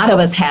a lot of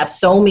us have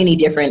so many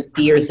different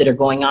fears that are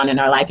going on in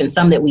our life, and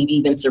some that we've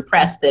even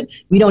suppressed that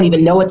we don't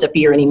even know it's a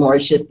fear anymore.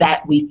 It's just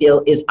that we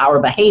feel is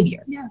our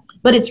behavior. Yeah.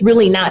 But it's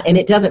really not, and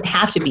it doesn't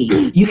have to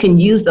be. You can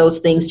use those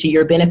things to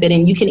your benefit,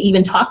 and you can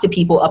even talk to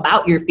people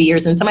about your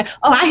fears. And somebody,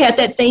 oh, I had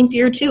that same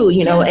fear too.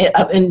 You know,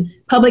 and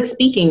public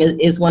speaking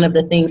is one of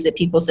the things that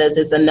people says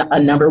is a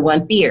number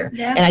one fear.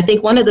 Yeah. And I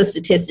think one of the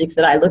statistics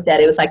that I looked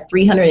at, it was like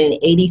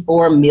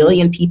 384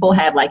 million people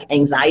have like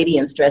anxiety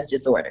and stress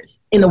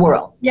disorders in the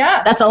world.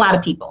 Yeah. That's a lot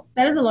of people.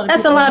 That is a lot of people.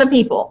 That's a lot of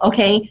people.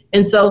 Okay.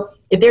 And so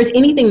if there's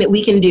anything that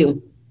we can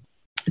do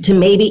to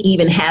maybe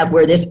even have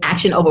where this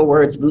Action Over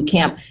Words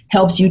Bootcamp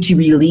helps you to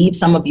relieve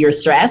some of your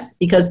stress,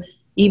 because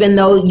even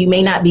though you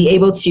may not be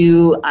able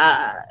to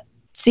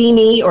see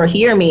me or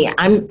hear me,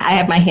 I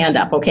have my hand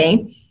up,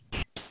 okay?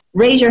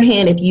 Raise your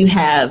hand if you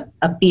have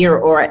a fear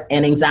or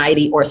an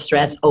anxiety or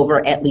stress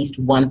over at least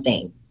one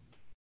thing.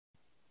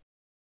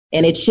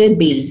 And it should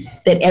be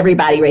that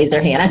everybody raise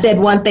their hand. I said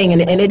one thing,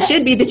 and it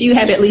should be that you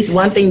have at least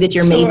one thing that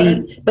you're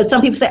maybe, but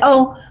some people say,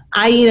 oh,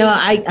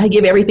 I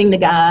give everything to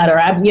God, or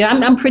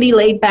I'm pretty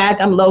laid back,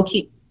 I'm low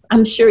key.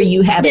 I'm sure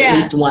you have at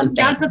least one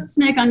thing. God puts a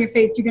snake on your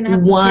face, you're going to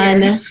have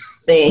one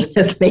thing,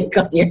 a snake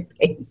on your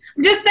face.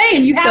 Just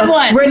saying, you have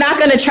one. We're not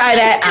going to try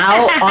that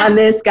out on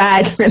this,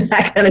 guys. We're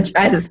not going to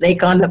try the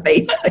snake on the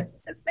face.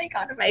 The snake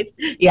on the face.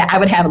 Yeah, I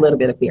would have a little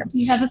bit of fear.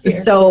 You have a fear.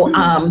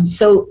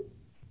 So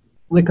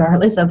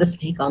regardless of the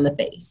snake on the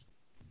face,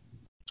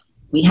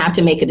 we have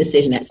to make a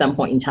decision at some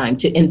point in time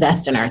to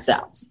invest in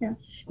ourselves. Yeah.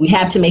 We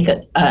have to make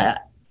a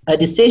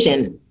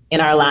decision in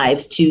our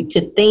lives to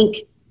think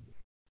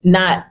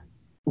not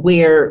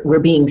where we're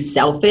being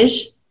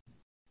selfish,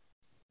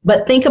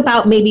 but think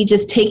about maybe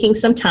just taking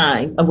some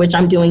time, of which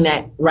I'm doing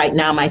that right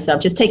now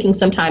myself, just taking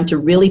some time to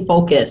really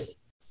focus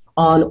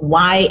on,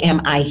 why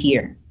am I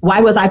here?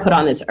 Why was I put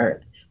on this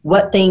earth?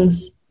 What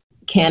things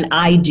can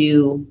I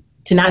do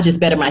to not just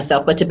better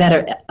myself, but to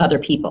better other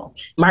people?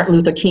 Martin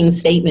Luther King's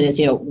statement is,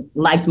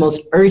 life's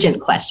most urgent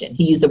question.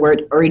 He used the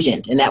word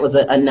urgent, and that was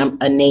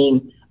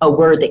a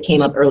word that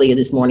came up earlier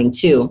this morning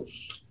too.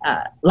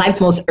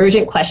 Life's most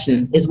urgent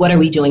question is, what are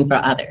we doing for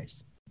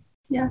others?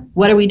 Yeah.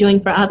 What are we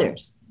doing for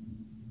others?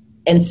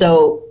 And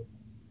so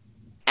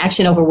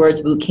Action Over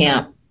Words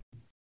Bootcamp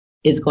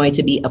is going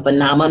to be a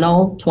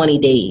phenomenal 20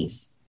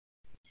 days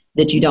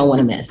that you don't want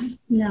to miss.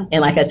 No.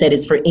 And like I said,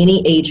 it's for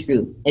any age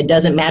group. It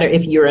doesn't matter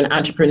if you're an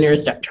entrepreneur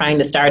trying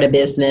to start a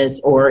business,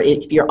 or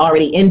if you're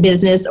already in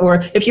business,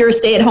 or if you're a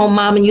stay-at-home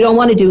mom and you don't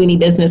want to do any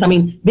business. I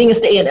mean, being a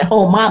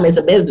stay-at-home mom is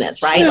a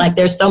business, right? Sure. Like,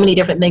 there's so many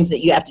different things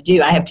that you have to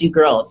do. I have 2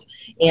 girls,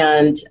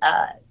 and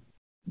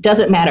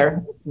doesn't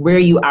matter where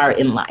you are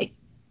in life.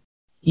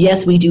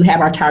 Yes, we do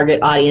have our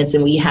target audience,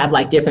 and we have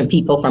like different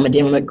people from a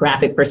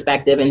demographic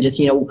perspective, and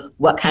just,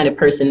 what kind of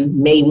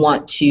person may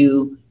want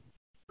to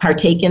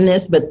partake in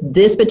this, but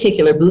this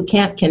particular boot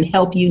camp can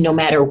help you no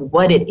matter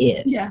what it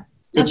is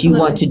that you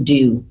want to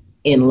do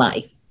in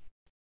life,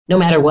 no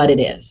matter what it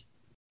is.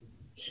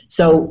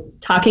 So,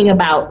 talking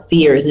about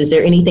fears, is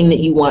there anything that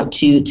you want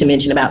to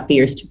mention about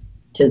fears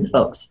to the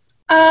folks?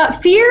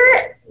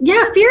 Fear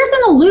is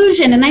an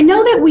illusion. And I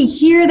know that we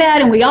hear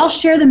that and we all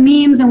share the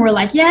memes and we're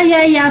like,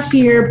 yeah,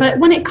 fear. But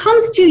when it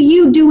comes to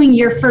you doing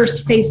your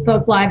first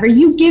Facebook Live, or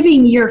you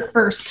giving your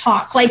first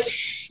talk, like,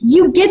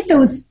 you get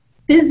those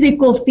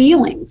physical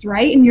feelings,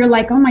 right? And you're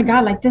like, oh my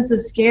God, like, this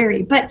is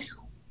scary. But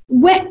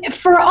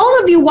for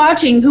all of you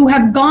watching who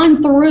have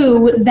gone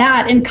through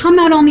that and come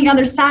out on the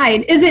other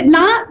side, is it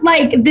not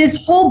like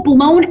this whole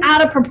blown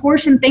out of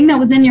proportion thing that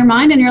was in your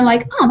mind, and you're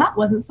like, oh, that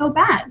wasn't so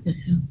bad.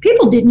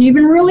 People didn't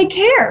even really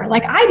care.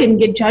 Like, I didn't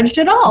get judged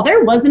at all.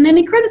 There wasn't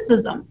any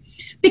criticism.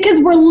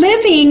 Because we're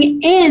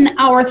living in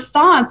our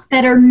thoughts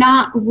that are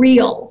not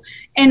real.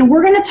 And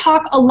we're going to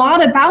talk a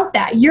lot about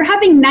that. You're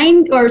having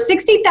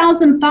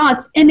 60,000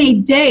 thoughts in a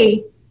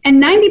day,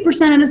 and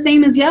 90% are the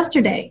same as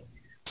yesterday.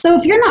 So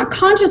if you're not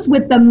conscious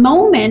with the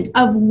moment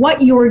of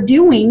what you're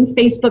doing,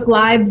 Facebook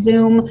Live,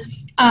 Zoom,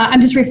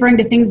 I'm just referring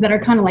to things that are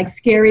kind of like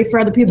scary for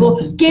other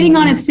people, getting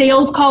on a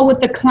sales call with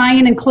the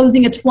client and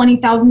closing a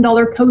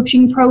 $20,000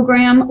 coaching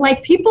program,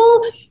 like,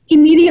 people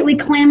immediately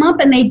clam up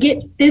and they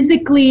get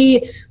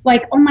physically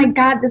like, oh my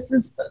God,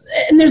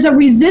 and there's a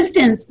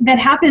resistance that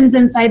happens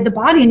inside the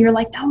body, and you're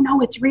like,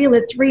 no, it's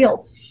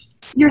real.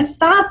 Your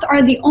thoughts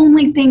are the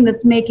only thing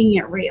that's making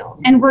it real.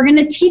 And we're going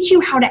to teach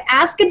you how to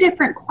ask a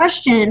different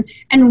question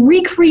and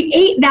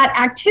recreate that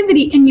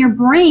activity in your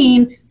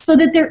brain so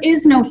that there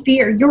is no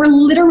fear. You're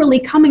literally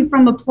coming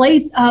from a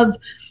place of,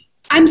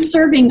 I'm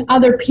serving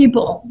other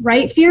people,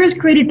 right? Fear is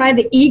created by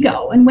the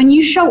ego. And when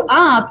you show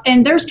up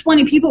and there's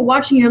 20 people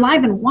watching your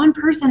live and one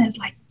person is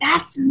like,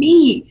 that's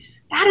me.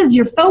 That is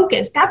your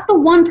focus. That's the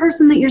one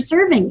person that you're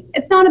serving.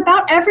 It's not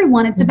about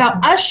everyone. It's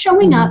about us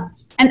showing up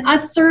and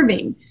us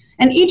serving.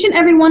 And each and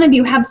every one of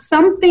you have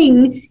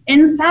something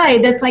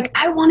inside that's like,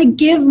 I want to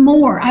give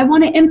more. I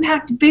want to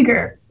impact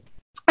bigger.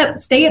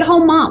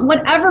 Stay-at-home mom,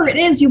 whatever it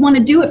is, you want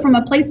to do it from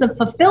a place of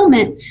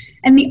fulfillment.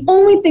 And the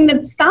only thing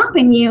that's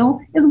stopping you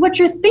is what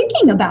you're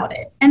thinking about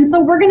it. And so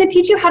we're going to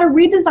teach you how to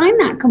redesign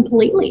that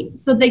completely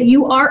so that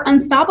you are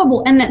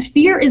unstoppable, and that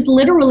fear is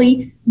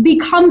literally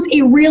becomes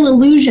a real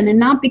illusion, and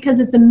not because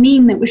it's a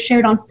meme that was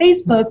shared on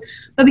Facebook,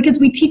 but because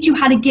we teach you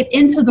how to get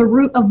into the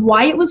root of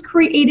why it was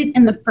created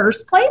in the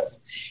first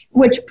place,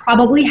 which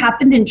probably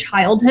happened in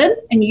childhood,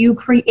 and you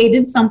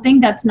created something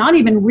that's not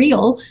even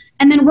real.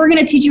 And then we're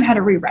going to teach you how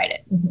to rewrite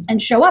it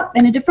and show up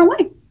in a different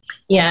way.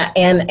 Yeah,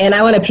 and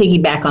I want to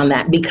piggyback on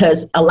that,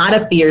 because a lot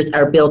of fears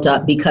are built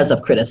up because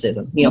of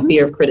criticism.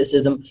 Fear of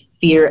criticism,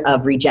 fear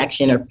of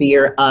rejection, or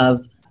fear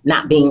of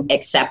not being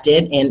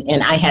accepted.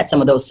 And I had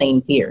some of those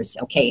same fears.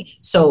 Okay,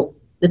 so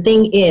the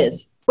thing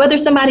is, whether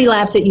somebody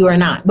laughs at you or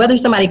not, whether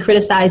somebody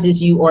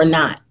criticizes you or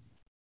not,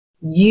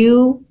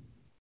 you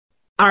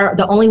are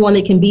the only one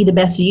that can be the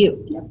best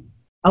you. Yep.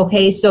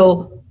 Okay,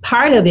 so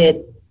part of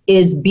it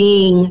is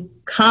being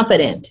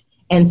confident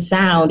and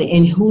sound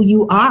in who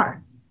you are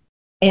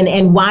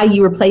and why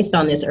you were placed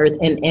on this earth,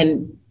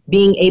 and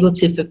being able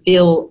to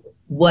fulfill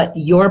what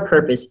your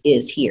purpose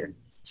is here.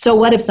 So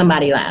what if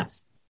somebody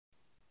laughs?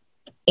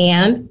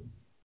 And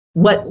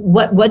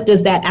what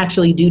does that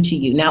actually do to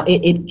you? Now,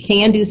 it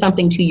can do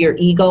something to your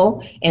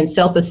ego, and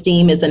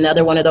self-esteem is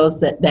another one of those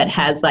that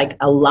has like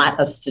a lot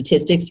of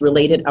statistics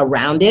related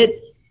around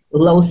it.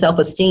 Low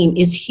self-esteem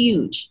is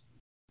huge.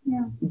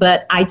 Yeah.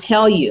 But I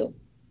tell you,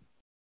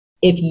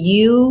 if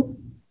you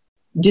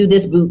do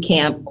this boot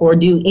camp or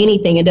do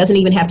anything, it doesn't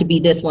even have to be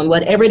this one,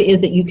 whatever it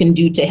is that you can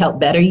do to help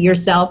better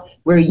yourself,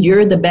 where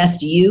you're the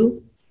best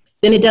you,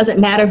 then it doesn't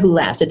matter who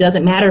laughs. It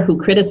doesn't matter who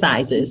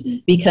criticizes,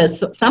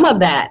 because some of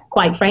that,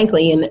 quite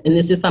frankly, and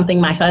this is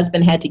something my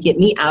husband had to get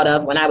me out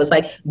of when I was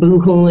like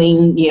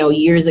boo-hooing,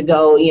 years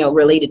ago,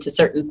 related to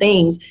certain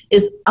things,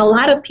 is a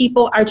lot of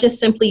people are just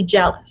simply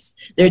jealous.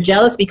 They're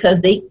jealous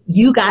because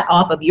you got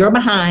off of your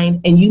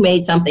behind and you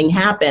made something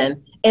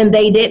happen and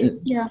they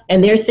didn't. Yeah.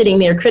 And they're sitting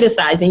there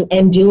criticizing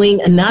and doing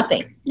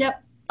nothing.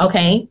 Yep.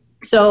 Okay.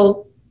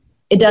 So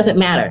it doesn't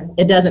matter.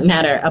 It doesn't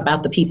matter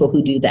about the people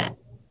who do that.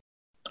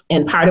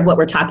 And part of what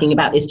we're talking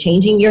about is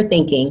changing your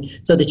thinking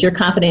so that you're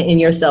confident in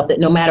yourself, that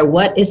no matter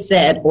what is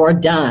said or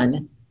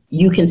done,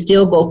 you can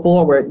still go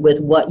forward with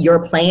what your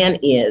plan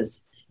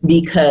is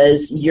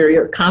because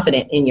you're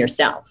confident in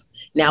yourself.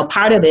 Now,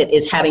 part of it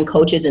is having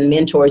coaches and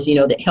mentors,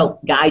 that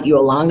help guide you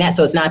along that.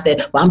 So it's not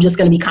that, well, I'm just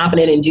going to be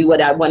confident and do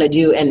what I want to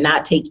do and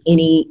not take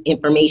any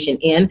information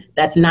in.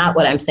 That's not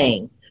what I'm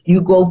saying.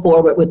 You go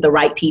forward with the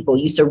right people.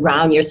 You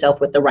surround yourself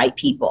with the right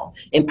people.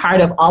 And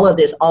part of all of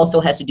this also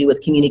has to do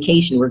with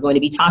communication. We're going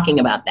to be talking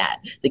about that.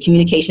 The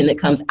communication that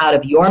comes out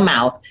of your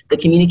mouth, the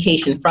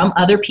communication from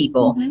other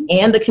people,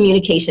 and the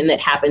communication that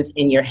happens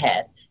in your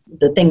head.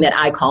 The thing that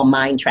I call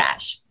mind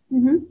trash.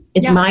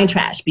 It's mind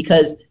trash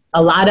because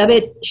a lot of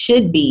it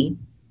should be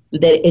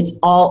that it's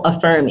all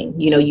affirming.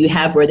 You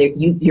have where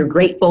you're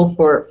grateful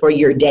for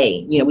your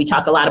day. We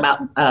talk a lot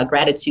about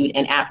gratitude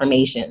and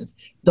affirmations.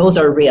 Those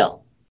are real.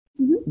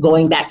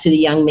 Going back to the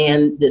young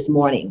man this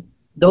morning,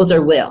 those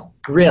are real.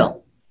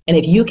 And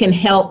if you can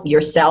help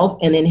yourself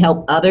and then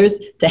help others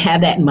to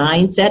have that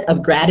mindset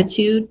of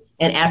gratitude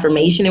and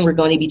affirmation, and we're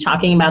going to be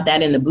talking about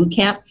that in the boot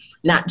camp,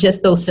 not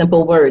just those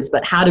simple words,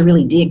 but how to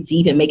really dig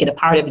deep and make it a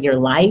part of your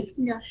life,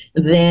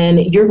 then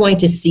you're going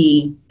to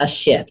see a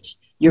shift.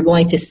 You're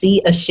going to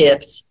see a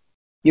shift.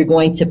 You're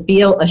going to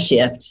feel a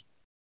shift,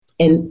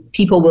 and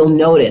people will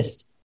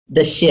notice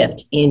the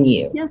shift in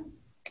you. Yeah.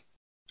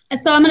 And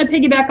so I'm going to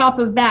piggyback off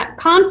of that.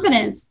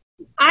 Confidence.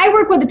 I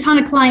work with a ton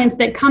of clients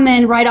that come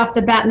in right off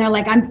the bat and they're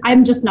like,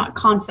 I'm just not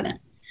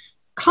confident.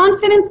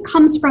 Confidence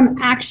comes from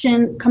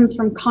action, comes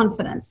from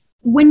confidence.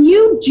 When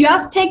you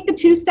just take the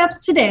 2 steps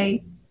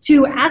today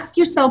to ask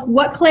yourself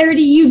what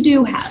clarity you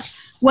do have,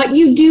 what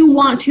you do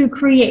want to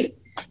create,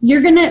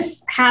 you're going to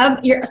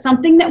have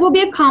something that will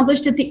be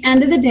accomplished at the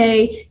end of the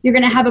day. You're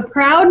going to have a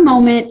proud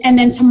moment, and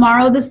then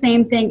tomorrow the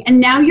same thing. And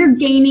now you're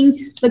gaining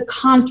the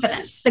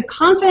confidence. The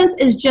confidence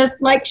is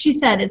just like she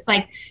said. It's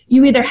like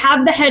you either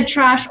have the head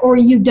trash or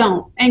you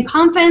don't. And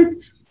confidence,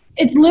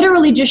 it's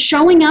literally just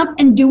showing up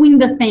and doing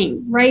the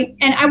thing, right?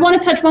 And I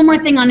want to touch one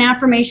more thing on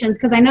affirmations,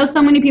 because I know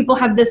so many people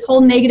have this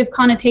whole negative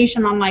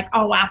connotation on like,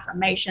 oh,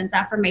 affirmations.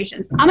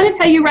 I'm going to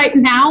tell you right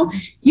now,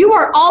 you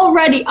are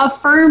already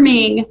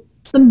affirming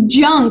some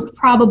junk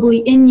probably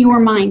in your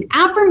mind.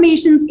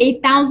 Affirmations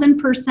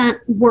 8,000%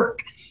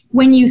 work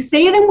when you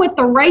say them with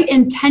the right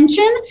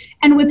intention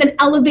and with an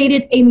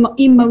elevated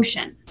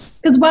emotion.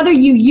 Because whether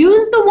you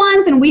use the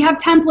ones and we have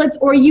templates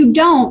or you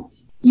don't,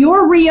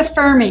 you're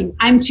reaffirming,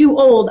 I'm too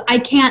old, I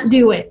can't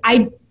do it,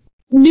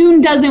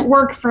 noon doesn't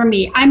work for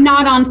me, I'm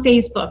not on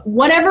Facebook.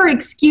 Whatever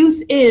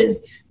excuse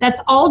is, that's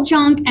all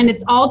junk and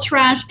it's all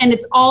trash and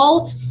it's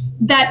all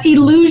that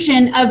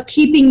illusion of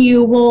keeping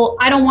you, well,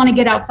 I don't want to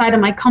get outside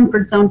of my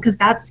comfort zone because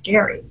that's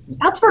scary.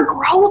 That's where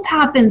growth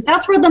happens.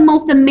 That's where the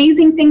most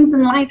amazing things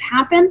in life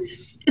happen,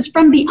 is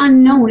from the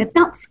unknown. It's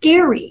not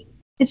scary.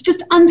 It's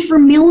just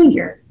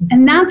unfamiliar.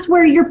 And that's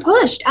where you're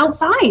pushed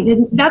outside.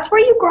 And that's where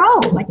you grow.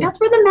 Like,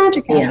 that's where the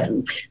magic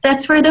happens. Yeah.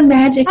 That's where the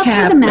magic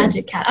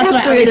happens.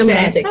 That's where the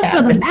magic happens. That's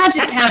where the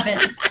magic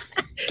happens.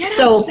 Get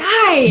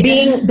outside.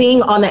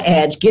 Being on the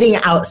edge, getting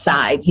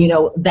outside,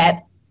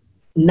 that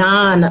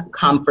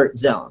non-comfort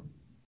zone.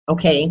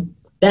 Okay.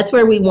 That's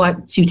where we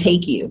want to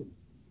take you.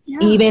 Yeah.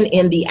 Even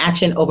in the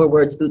Action Over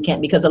Words Bootcamp,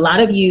 because a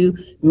lot of you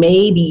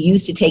may be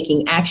used to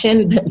taking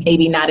action, but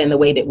maybe not in the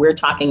way that we're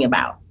talking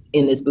about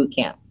in this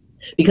bootcamp,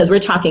 because we're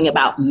talking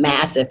about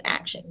massive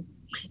action,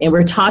 and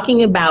we're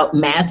talking about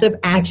massive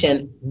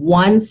action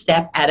one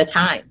step at a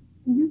time.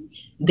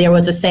 There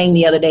was a saying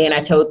the other day, and I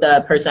told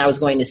the person I was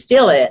going to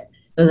steal it,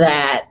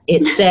 that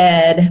it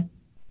said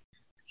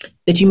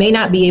that you may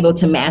not be able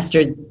to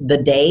master the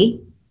day,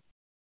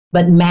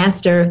 but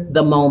master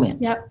the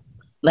moment. Yep.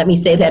 Let me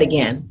say that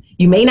again.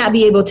 You may not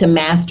be able to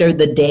master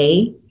the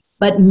day,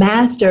 but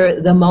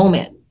master the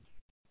moment.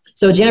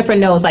 So Jennifer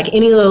knows, like,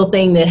 any little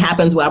thing that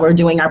happens while we're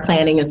doing our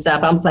planning and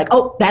stuff, I'm just like,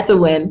 oh, that's a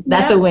win.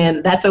 That's a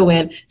win. That's a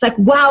win. It's like,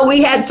 wow,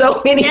 we had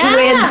so many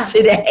wins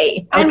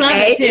today. Okay. I love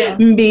it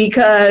too.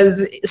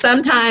 Because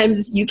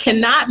sometimes you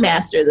cannot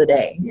master the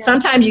day. Yeah.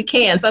 Sometimes you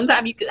can.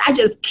 Sometimes you can. I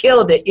just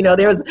killed it. You know,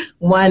 there was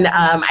one,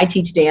 I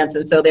teach dance.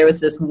 And so there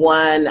was this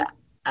one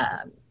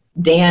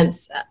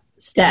dance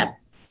step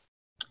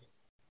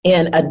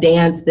in a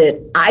dance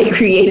that I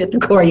created the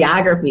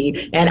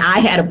choreography, and I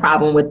had a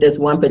problem with this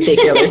one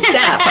particular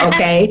step,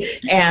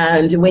 okay?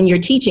 And when you're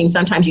teaching,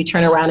 sometimes you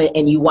turn around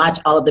and you watch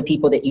all of the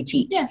people that you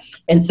teach. Yeah.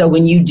 And so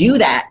when you do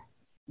that,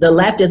 the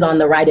left is on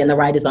the right and the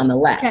right is on the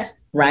left,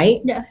 right?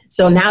 Yeah.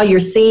 So now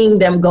you're seeing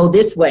them go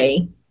this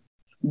way,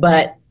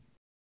 but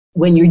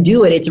when you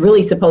do it, it's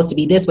really supposed to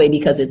be this way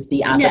because it's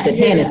the opposite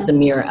hand. It's the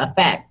mirror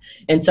effect.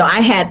 And so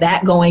I had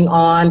that going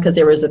on because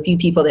there was a few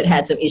people that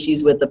had some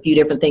issues with a few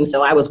different things.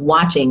 So I was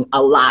watching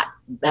a lot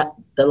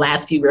the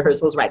last few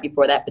rehearsals right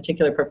before that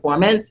particular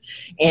performance.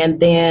 And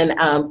then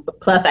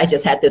plus I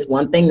just had this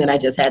one thing that I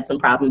just had some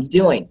problems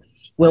doing.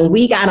 When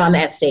we got on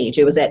that stage,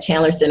 it was at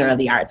Chandler Center of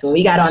the Arts. When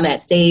we got on that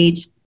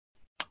stage,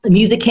 the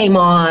music came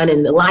on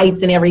and the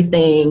lights and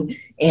everything,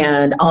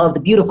 and all of the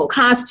beautiful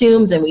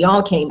costumes, and we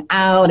all came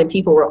out and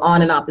people were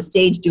on and off the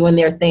stage doing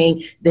their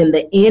thing. Then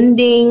the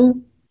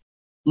ending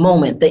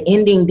moment, the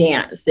ending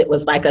dance, it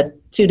was like a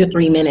 2 to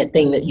 3 minute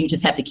thing that you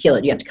just have to kill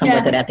it. You have to come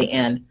with it at the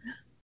end.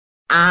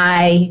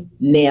 I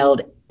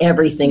nailed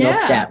every single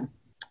step.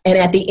 And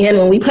at the end,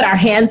 when we put our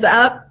hands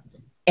up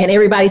and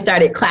everybody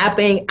started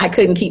clapping, I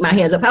couldn't keep my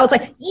hands up. I was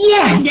like,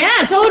 yes.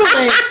 Yeah,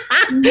 totally.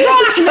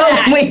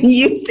 So when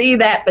you see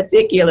that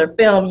particular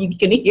film, you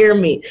can hear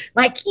me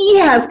like,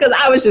 yes, because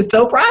I was just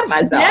so proud of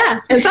myself. Yeah,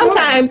 and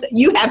sometimes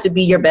you have to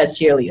be your best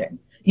cheerleader.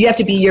 You have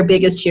to be your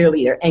biggest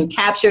cheerleader and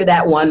capture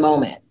that one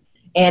moment.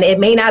 And it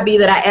may not be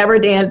that I ever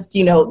danced,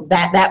 you know,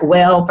 that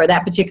well for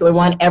that particular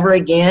one ever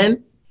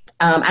again.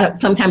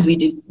 Sometimes we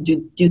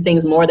do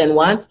things more than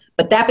once,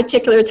 but that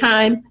particular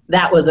time,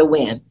 that was a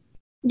win.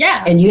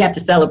 Yeah. And you have to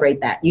celebrate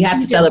that. You have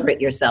to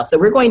celebrate yourself. So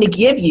we're going to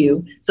give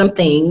you some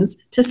things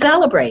to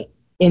celebrate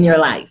in your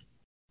life,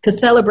 because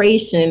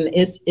celebration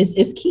is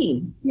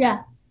key.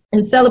 Yeah.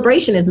 And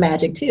celebration is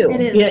magic too.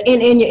 It is.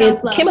 You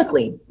know,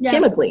 chemically,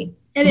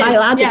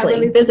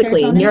 biologically,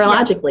 physically,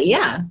 neurologically.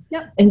 Yeah.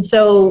 Yep. And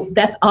so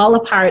that's all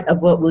a part of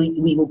what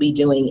we will be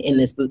doing in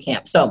this boot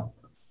camp. So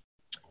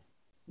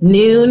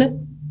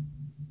noon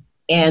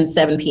and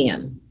 7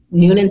 p.m.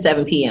 Noon and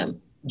 7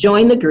 p.m.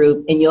 Join the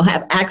group and you'll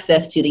have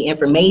access to the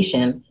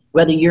information,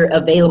 whether you're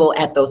available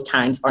at those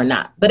times or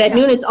not. But at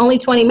noon, it's only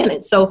 20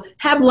 minutes. So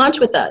have lunch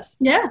with us.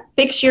 Yeah.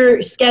 Fix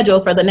your schedule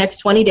for the next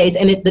 20 days.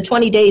 And the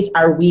 20 days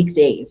are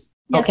weekdays.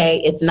 Yes.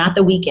 Okay. It's not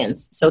the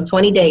weekends. So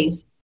 20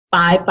 days,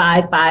 5,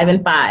 5, 5,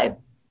 and 5.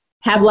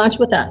 Have lunch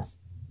with us.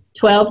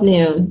 12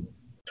 noon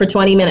for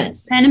 20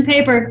 minutes. Pen and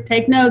paper.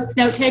 Take notes.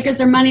 Note takers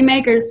are money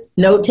makers.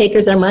 Note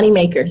takers are money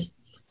makers.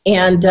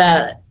 And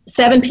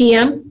 7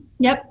 p.m.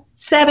 Yep.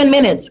 7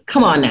 minutes.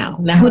 Come on now.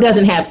 Now, who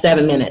doesn't have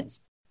 7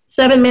 minutes?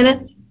 7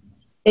 minutes?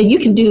 And you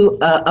can do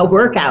a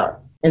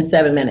workout in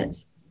 7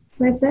 minutes.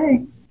 I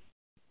say.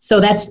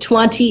 So that's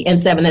 20 and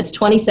 7. That's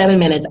 27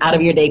 minutes out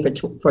of your day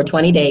for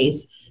 20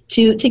 days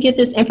to get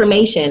this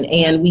information.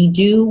 And we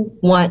do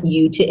want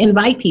you to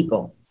invite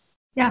people.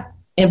 Yeah.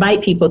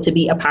 Invite people to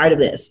be a part of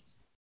this.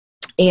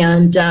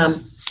 And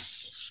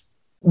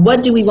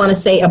what do we want to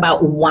say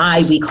about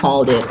why we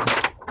called it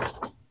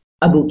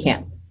a boot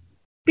camp?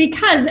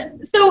 Because,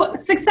 so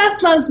success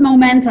loves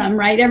momentum,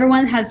 right?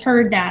 Everyone has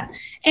heard that.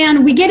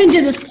 And we get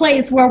into this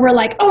place where we're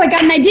like, oh, I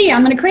got an idea.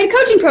 I'm going to create a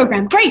coaching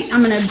program. Great.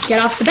 I'm going to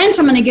get off the bench.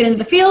 I'm going to get into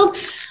the field.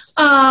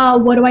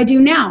 What do I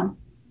do now?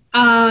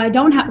 I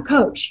don't have a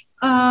coach.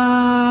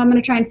 I'm going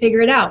to try and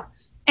figure it out.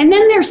 And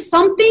then there's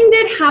something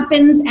that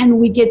happens and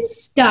we get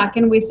stuck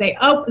and we say,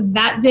 oh,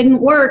 that didn't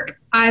work.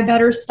 I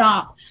better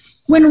stop.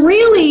 When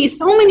really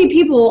so many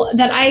people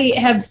that I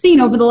have seen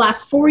over the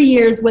last 4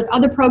 years with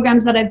other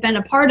programs that I've been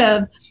a part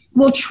of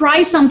will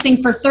try something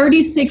for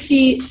 30,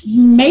 60,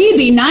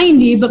 maybe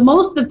 90, but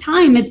most of the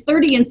time it's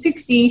 30 and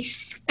 60.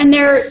 And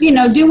they're,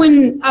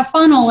 doing a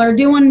funnel or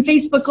doing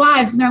Facebook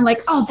Lives and they're like,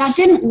 oh, that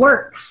didn't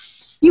work.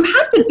 You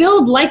have to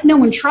build like,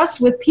 know, and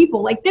trust with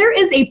people. Like there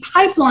is a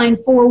pipeline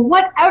for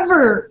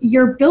whatever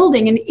you're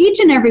building, and each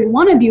and every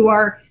one of you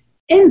are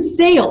in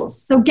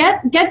sales. So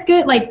get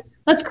good. Like,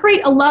 let's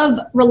create a love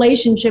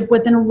relationship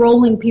with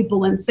enrolling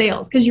people in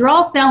sales, because you're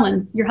all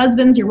selling. Your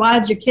husbands, your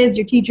wives, your kids,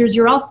 your teachers,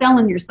 you're all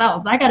selling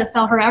yourselves. I got to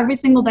sell her every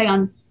single day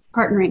on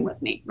partnering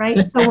with me,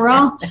 right? So we're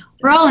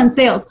all in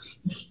sales.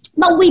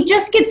 But we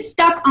just get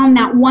stuck on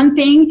that one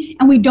thing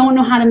and we don't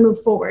know how to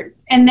move forward.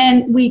 And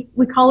then we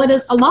call it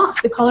a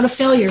loss. We call it a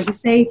failure. We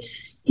say,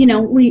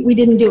 we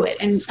didn't do it,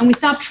 and we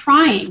stop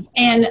trying.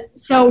 And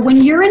so when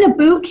you're in a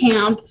boot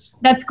camp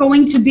that's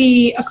going to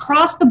be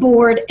across the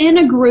board in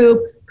a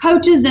group,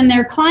 coaches in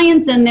there,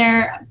 clients in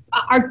there,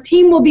 our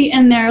team will be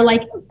in there.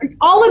 Like,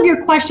 all of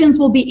your questions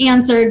will be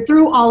answered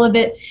through all of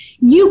it.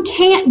 You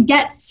can't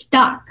get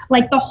stuck.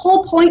 Like, the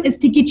whole point is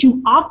to get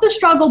you off the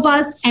struggle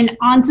bus and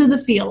onto the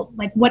field.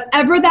 Like,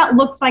 whatever that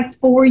looks like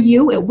for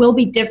you, it will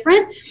be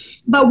different.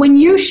 But when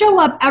you show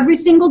up every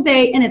single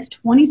day and it's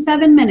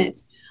 27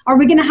 minutes, are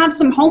we going to have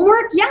some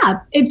homework? Yeah.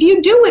 If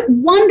you do it,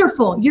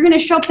 wonderful. You're going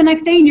to show up the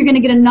next day and you're going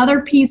to get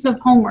another piece of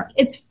homework.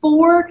 It's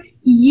for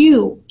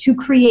you to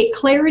create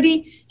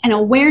clarity and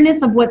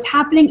awareness of what's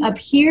happening up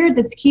here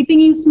that's keeping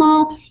you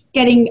small,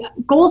 getting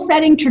goal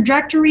setting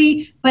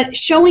trajectory, but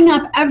showing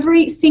up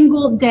every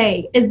single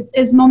day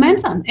is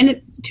momentum.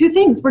 And two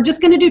things. We're just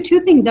going to do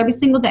two things every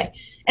single day.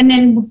 And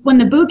then when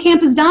the boot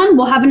camp is done,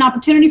 we'll have an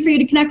opportunity for you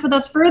to connect with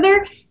us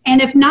further.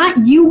 And if not,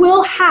 you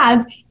will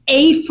have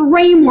a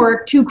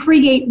framework to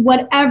create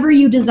whatever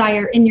you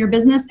desire in your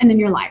business and in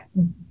your life.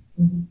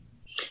 Mm-hmm.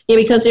 Yeah,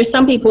 because there's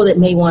some people that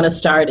may want to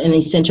start an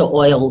essential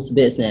oils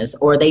business,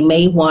 or they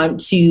may want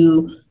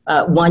to,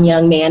 one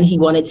young man, he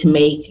wanted to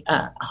make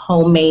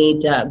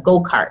homemade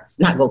skateboards.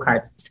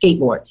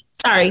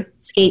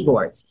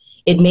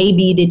 It may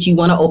be that you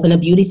want to open a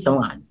beauty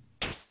salon.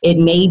 It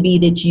may be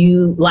that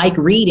you like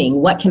reading.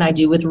 What can I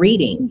do with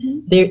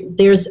reading? Mm-hmm.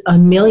 There's a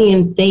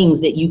million things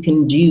that you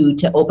can do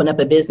to open up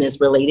a business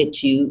related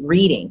to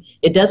reading.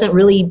 It doesn't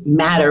really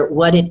matter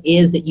what it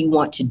is that you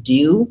want to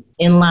do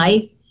in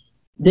life.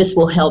 This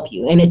will help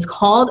you. And it's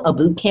called a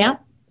boot camp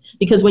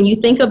because when you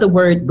think of the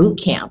word boot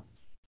camp,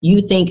 you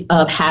think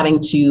of having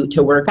to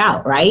work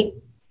out, right?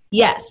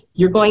 Yes,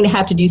 you're going to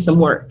have to do some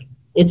work.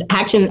 It's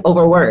action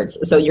over words.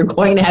 So you're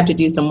going to have to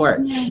do some work.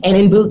 Yeah. And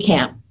in boot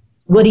camp,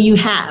 what do you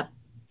have?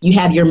 You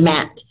have your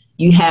mat,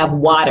 you have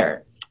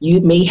water,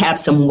 you may have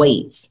some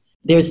weights.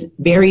 There's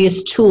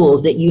various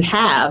tools that you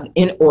have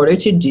in order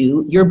to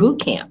do your boot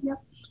camp. Yep.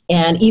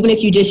 And even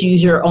if you just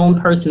use your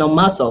own personal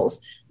muscles,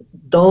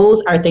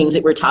 those are things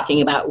that we're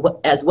talking about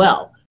as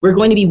well. We're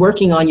going to be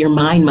working on your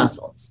mind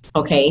muscles,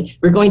 okay?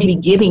 We're going to be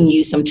giving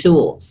you some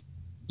tools,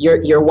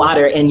 your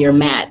water and your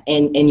mat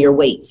and your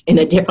weights in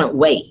a different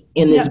way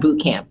in this boot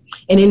camp.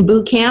 And in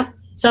boot camp,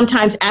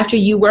 sometimes after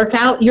you work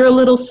out, you're a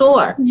little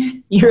sore.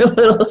 You're a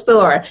little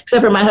sore.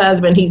 Except for my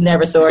husband, he's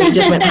never sore. He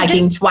just went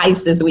hiking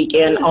twice this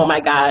weekend. Oh my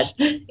gosh.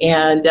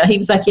 And he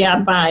was like, yeah,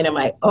 I'm fine. I'm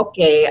like,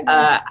 okay,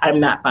 I'm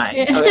not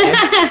fine.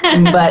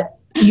 Okay? But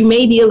you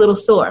may be a little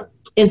sore.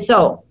 And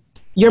so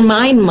your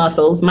mind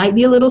muscles might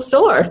be a little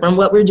sore from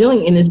what we're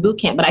doing in this boot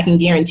camp, but I can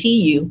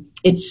guarantee you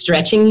it's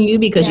stretching you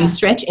because you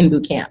stretch in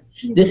boot camp.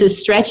 This is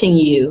stretching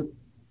you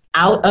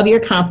out of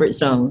your comfort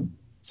zone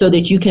so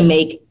that you can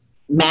make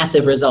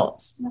massive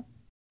results.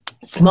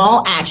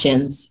 Small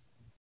actions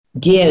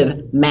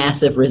give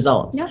massive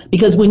results.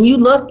 Because when you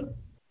look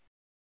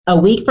a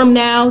week from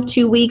now,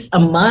 2 weeks, a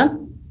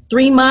month,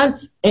 3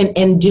 months,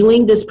 and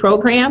doing this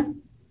program,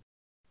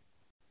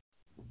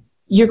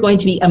 you're going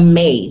to be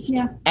amazed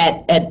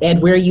at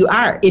where you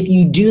are if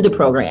you do the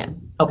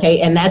program.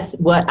 Okay. And that's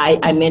what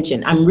I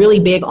mentioned. I'm really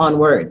big on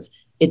words.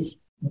 It's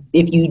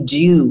if you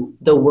do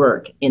the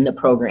work in the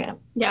program,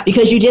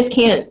 because you just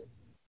can't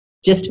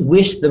just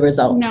wish the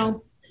results.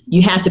 No.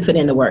 You have to put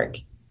in the work.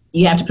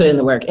 You have to put in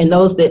the work. And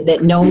those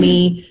that know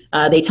me,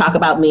 they talk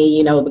about me,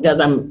 you know,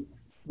 because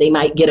they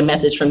might get a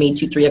message from me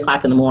 2-3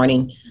 o'clock in the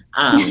morning.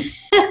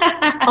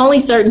 Only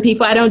certain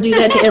people. I don't do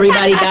that to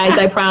everybody, guys.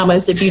 I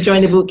promise. If you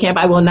join the boot camp,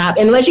 I will not,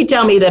 unless you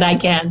tell me that I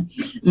can.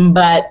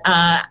 But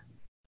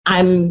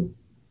I'm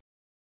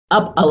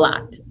up a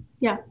lot.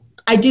 Yeah.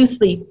 I do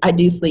sleep.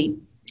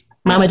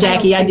 Mama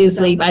Jackie, I do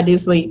sleep.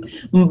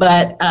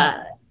 But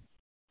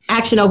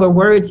action over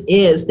words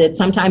is that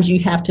sometimes you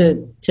have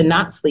to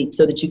not sleep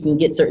so that you can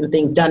get certain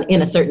things done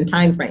in a certain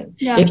time frame.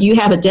 Yeah. If you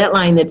have a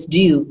deadline that's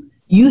due,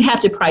 you have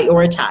to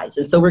prioritize.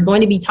 And so we're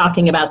going to be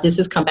talking about, this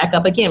has come back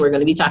up again, we're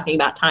going to be talking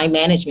about time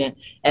management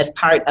as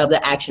part of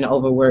the action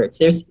over words.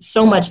 There's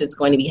so much that's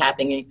going to be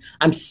happening.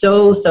 I'm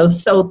so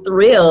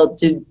thrilled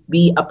to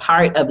be a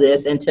part of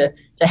this and to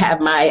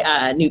have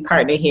my new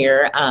partner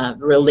here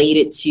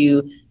related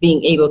to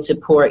being able to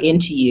pour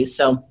into you.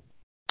 So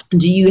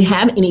do you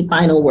have any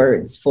final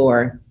words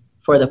for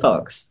the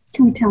folks?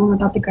 Can we tell them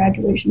about the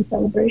graduation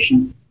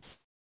celebration?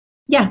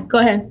 Yeah, go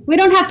ahead. We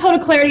don't have total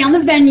clarity on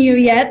the venue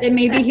yet. It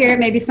may be here, it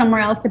may be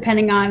somewhere else,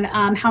 depending on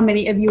how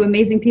many of you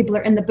amazing people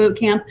are in the boot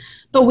camp.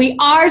 But we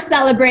are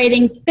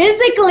celebrating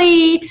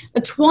physically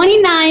the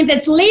 29th.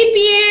 It's leap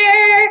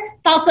year.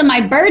 It's also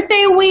my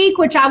birthday week,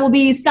 which I will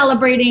be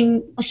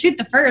celebrating. Well, shoot,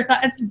 the first.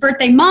 It's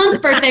birthday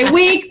month, birthday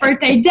week,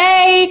 birthday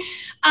day.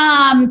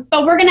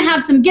 But we're going to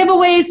have some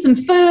giveaways, some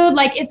food.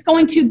 Like, it's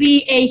going to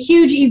be a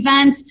huge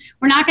event.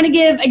 We're not going to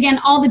give, again,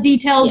 all the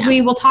details. Yeah.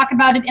 We will talk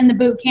about it in the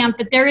boot camp,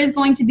 but there is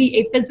going to be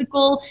a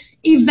physical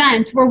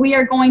event where we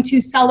are going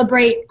to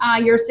celebrate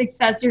your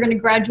success. You're going to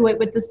graduate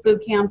with this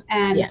boot camp.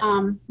 And yes.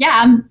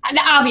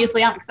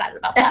 Obviously I'm excited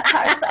about that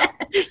part. So.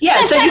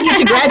 Yeah, so you get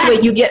to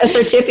graduate, you get a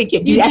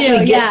certificate. You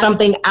actually get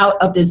something out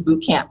of this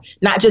boot camp,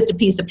 not just a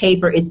piece of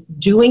paper. It's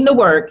doing the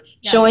work,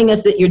 showing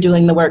us that you're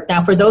doing the work.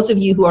 Now, for those of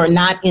you who are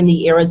not in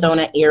the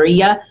Arizona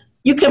area,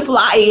 You can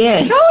fly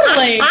in.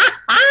 Totally.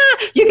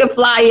 You can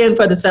fly in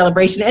for the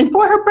celebration and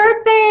for her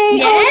birthday.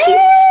 Yay!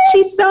 Oh,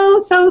 she's so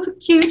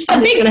cute. She's The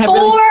big gonna have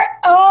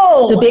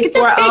 4-0. the big It's a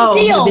 4-0.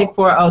 big deal. The big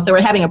 4-0. So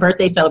we're having a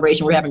birthday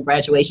celebration. We're having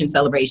graduation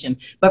celebration.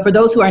 But for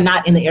those who are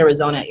not in the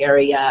Arizona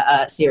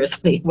area,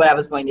 seriously, what I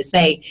was going to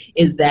say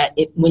is that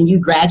when you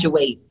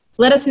graduate,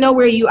 let us know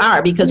where you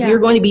are, because we're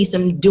going to be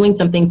doing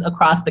some things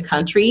across the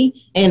country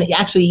and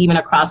actually even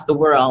across the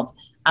world.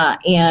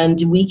 And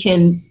we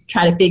can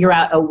try to figure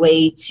out a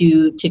way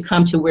to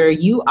come to where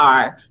you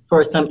are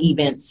for some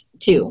events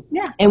too.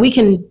 Yeah. And we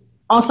can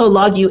also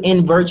log you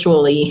in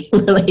virtually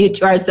related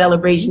to our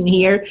celebration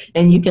here,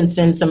 and you can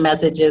send some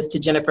messages to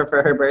Jennifer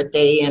for her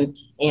birthday, and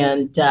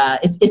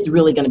it's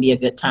really going to be a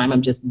good time.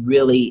 I'm just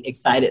really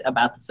excited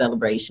about the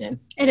celebration.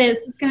 It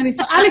is. It's going to be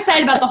fun. I'm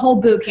excited about the whole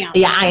boot camp.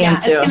 Yeah, I am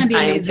too. It's going to be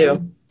amazing. I am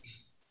too.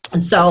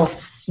 So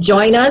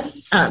join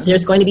us.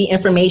 There's going to be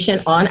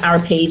information on our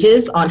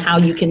pages on how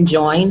you can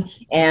join.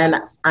 And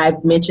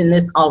I've mentioned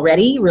this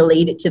already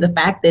related to the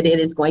fact that it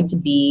is going to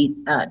be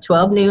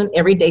 12 noon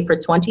every day for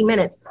 20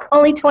 minutes.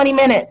 Only 20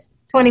 minutes.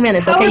 20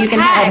 minutes. Okay, you can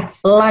have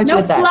lunch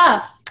with us. No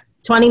fluff.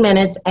 20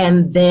 minutes.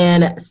 And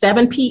then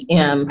 7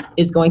 p.m.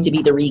 is going to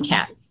be the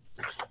recap.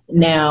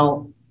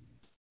 Now,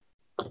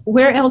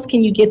 where else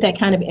can you get that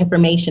kind of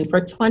information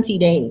for 20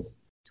 days?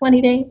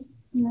 20 days?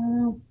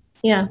 No.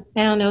 Yeah,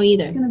 I don't know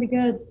either. It's going to be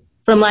good.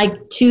 From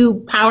like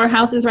 2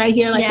 powerhouses right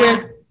here? Like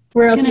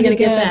where else are you going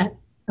to get that?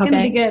 It's going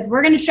to be good.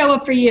 We're going to show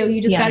up for you.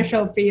 You just got to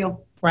show up for you.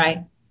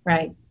 Right.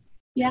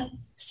 Yeah.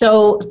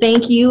 So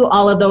thank you,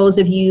 all of those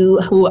of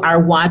you who are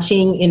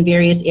watching in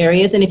various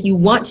areas. And if you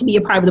want to be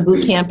a part of the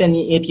boot camp, and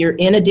if you're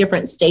in a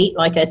different state,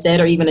 like I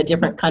said, or even a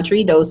different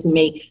country, those who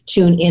may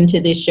tune into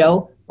this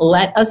show,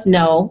 let us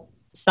know.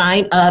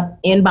 Sign up,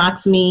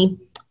 inbox me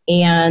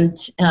and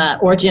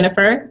or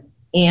Jennifer.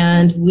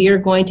 And we're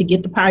going to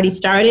get the party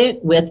started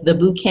with the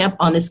boot camp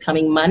on this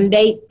coming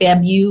Monday,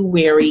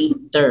 February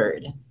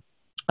 3rd.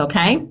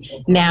 Okay?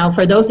 Now,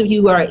 for those of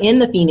you who are in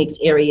the Phoenix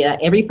area,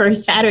 every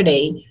first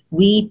Saturday,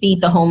 we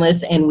feed the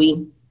homeless and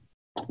we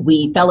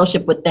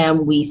fellowship with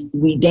them.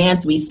 We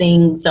dance, we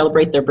sing,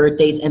 celebrate their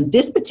birthdays. And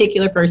this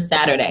particular first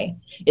Saturday,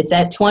 it's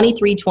at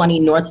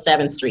 2320 North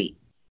 7th Street.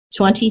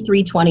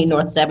 2320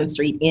 North 7th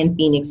Street in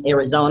Phoenix,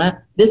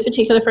 Arizona. This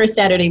particular first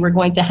Saturday, we're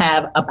going to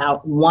have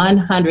about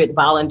 100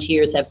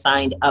 volunteers have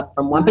signed up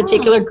from one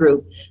particular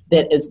group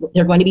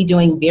they're going to be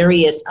doing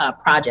various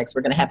projects.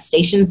 We're going to have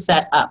stations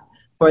set up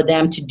for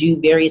them to do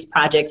various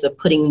projects of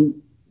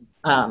putting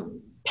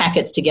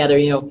packets together,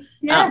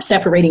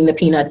 separating the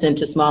peanuts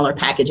into smaller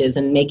packages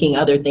and making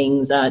other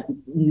things,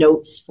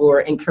 notes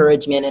for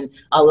encouragement, and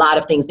a lot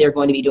of things they're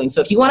going to be doing. So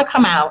if you want to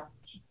come out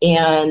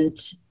and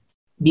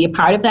be a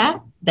part of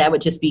that, that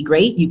would just be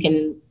great. You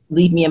can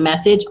leave me a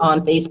message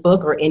on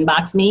Facebook or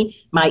inbox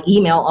me. My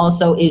email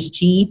also is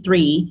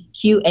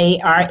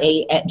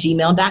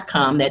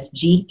g3qara@gmail.com. That's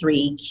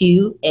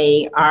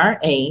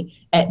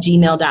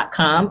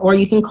g3qara@gmail.com. Or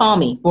you can call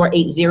me,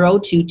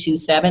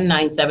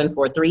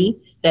 480-227-9743.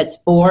 That's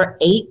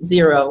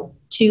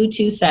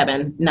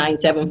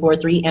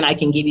 480-227-9743, and I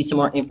can give you some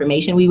more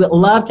information. We would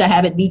love to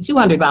have it be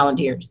 200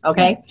 volunteers,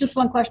 okay? Just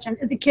one question.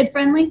 Is it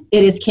kid-friendly?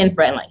 It is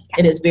kid-friendly.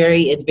 Okay. It's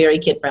very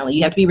kid-friendly.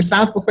 You have to be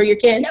responsible for your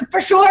kid. Yeah, for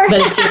sure.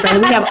 But it's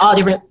kid-friendly. We have all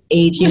different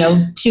age,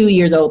 2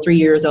 years old, 3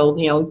 years old,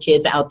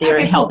 kids out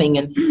there helping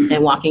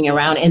and walking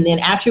around. And then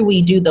after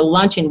we do the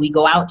luncheon, we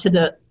go out to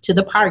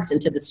the parks and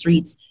to the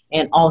streets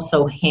and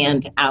also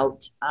hand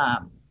out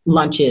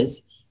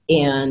lunches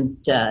and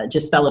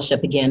just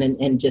fellowship again,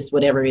 and just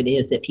whatever it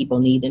is that people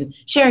need, and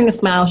sharing a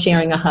smile,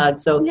 sharing a hug.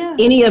 So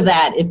any of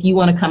that, if you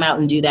want to come out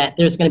and do that,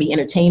 there's going to be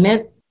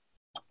entertainment.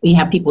 We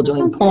have people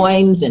doing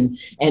poems and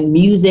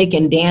music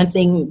and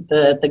dancing.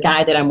 The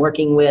guy that I'm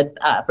working with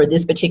for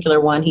this particular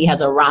one, he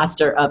has a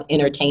roster of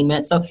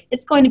entertainment. So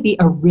it's going to be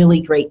a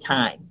really great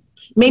time.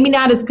 Maybe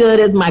not as good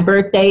as my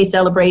birthday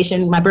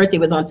celebration. My birthday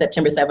was on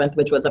September 7th,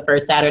 which was the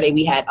first Saturday.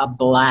 We had a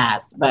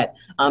blast, but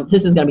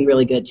this is going to be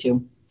really good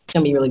too. It's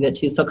going to be really good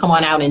too. So come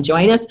on out and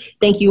join us.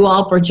 Thank you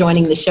all for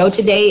joining the show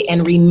today.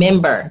 And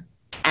remember,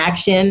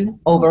 action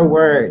over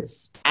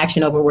words.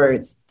 Action over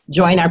words.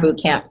 Join our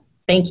boot camp.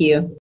 Thank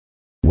you.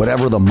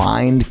 Whatever the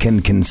mind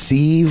can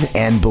conceive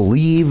and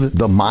believe,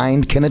 the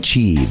mind can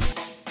achieve.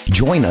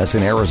 Join us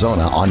in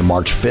Arizona on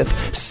March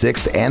 5th,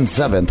 6th, and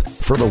 7th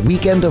for the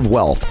Weekend of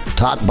Wealth,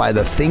 taught by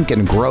the Think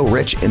and Grow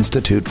Rich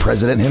Institute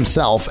president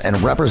himself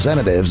and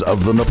representatives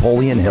of the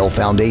Napoleon Hill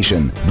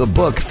Foundation. The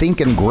book Think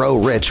and Grow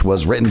Rich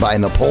was written by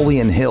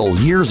Napoleon Hill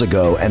years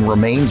ago and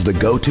remains the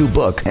go-to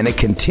book and a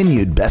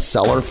continued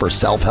bestseller for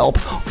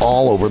self-help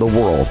all over the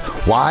world.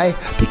 Why?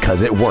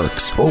 Because it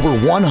works. Over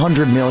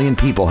 100 million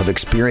people have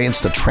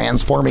experienced the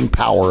transforming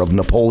power of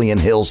Napoleon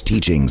Hill's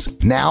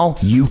teachings. Now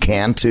you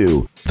can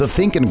too. The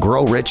Think and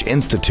Grow Rich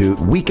Institute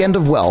Weekend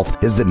of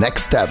Wealth is the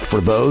next step for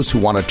those who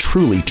want to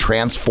truly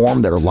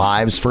transform their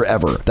lives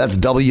forever. That's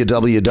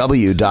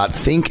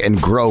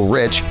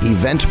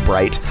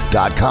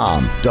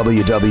www.thinkandgrowricheventbrite.com.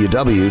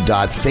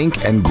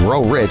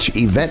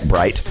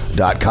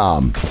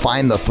 www.thinkandgrowricheventbrite.com.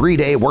 Find the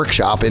 3-day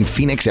workshop in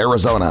Phoenix,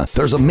 Arizona.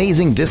 There's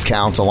amazing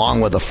discounts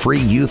along with a free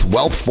youth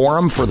wealth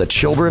forum for the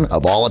children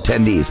of all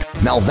attendees.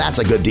 Now that's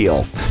a good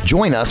deal.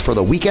 Join us for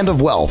the Weekend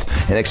of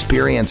Wealth and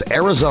experience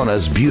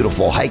Arizona's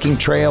beautiful hiking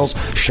trails,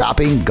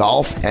 shopping,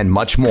 golf, and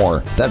much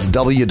more. That's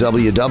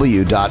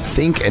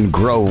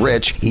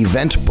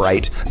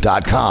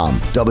www.thinkandgrowricheventbrite.com.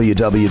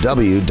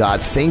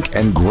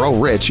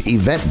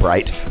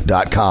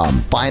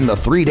 www.thinkandgrowricheventbrite.com. Find the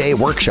 3-day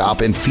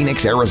workshop in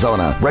Phoenix,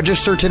 Arizona.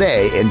 Register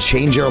today and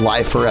change your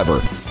life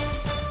forever.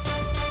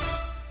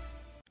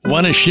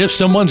 Want to shift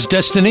someone's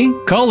destiny?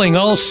 Calling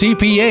all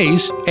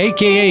CPAs,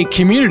 aka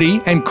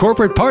community and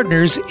corporate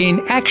partners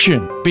in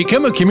action.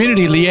 Become a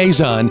community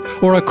liaison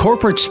or a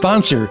corporate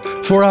sponsor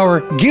for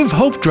our Give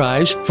Hope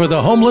drives for the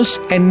homeless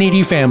and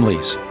needy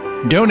families.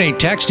 Donate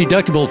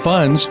tax-deductible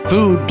funds,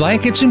 food,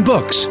 blankets, and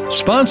books.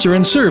 Sponsor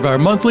and serve our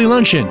monthly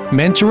luncheon,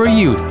 mentor a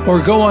youth,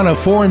 or go on a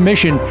foreign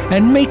mission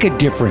and make a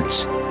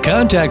difference.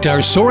 Contact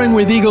our Soaring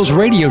with Eagles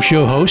radio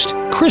show host,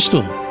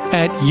 Crystal,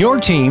 at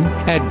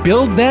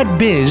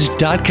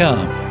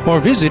yourteam@buildthatbiz.com or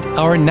visit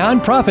our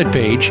nonprofit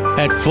page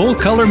at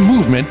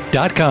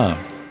fullcolormovement.com.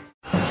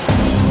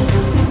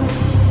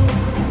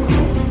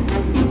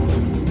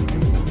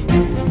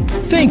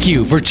 Thank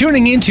you for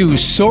tuning into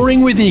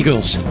Soaring with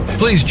Eagles.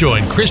 Please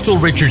join Crystal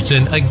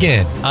Richardson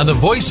again on the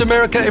Voice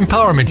America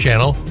Empowerment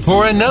Channel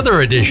for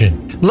another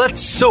edition. Let's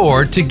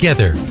soar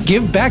together,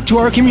 give back to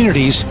our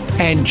communities,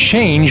 and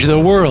change the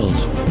world.